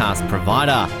podcast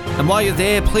provider. And while you're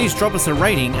there, please drop us a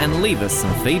rating and leave us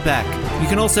some feedback. You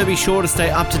can also be sure to stay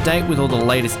up to date with all the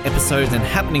latest episodes and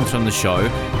happenings from the show,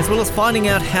 as well as finding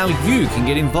out how you can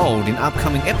get involved in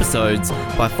upcoming episodes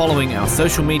by following our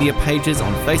social media pages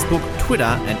on Facebook, Twitter,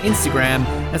 and Instagram,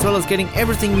 as well as getting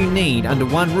everything you need under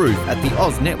one roof at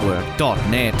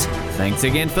theoznetwork.net. Thanks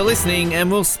again for listening,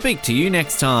 and we'll speak to you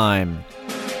next time.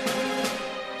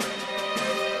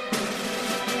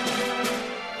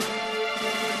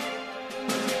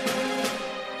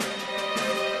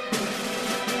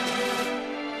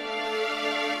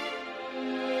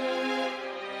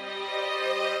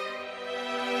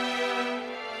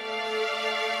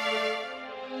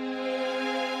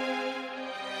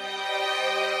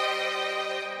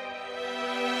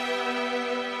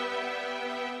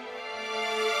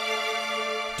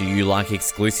 Do you like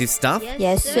exclusive stuff?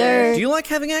 Yes, sir. Do you like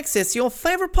having access to your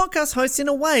favourite podcast hosts in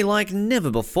a way like never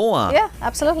before? Yeah,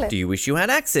 absolutely. Do you wish you had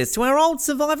access to our old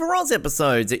Survivor Oz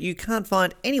episodes that you can't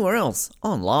find anywhere else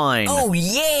online? Oh,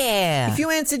 yeah! If you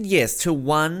answered yes to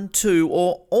 1, 2,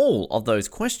 or all of those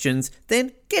questions,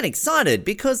 then get excited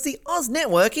because the Oz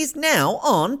Network is now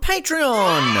on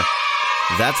Patreon.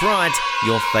 That's right,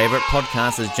 your favourite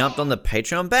podcast has jumped on the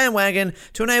Patreon bandwagon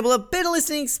to enable a better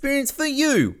listening experience for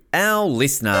you, our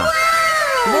listener.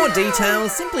 For more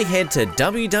details, simply head to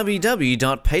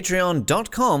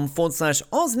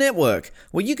www.patreon.com/Oz Network,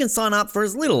 where you can sign up for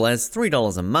as little as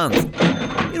 $3 a month.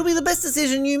 It'll be the best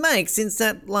decision you make since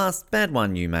that last bad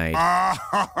one you made.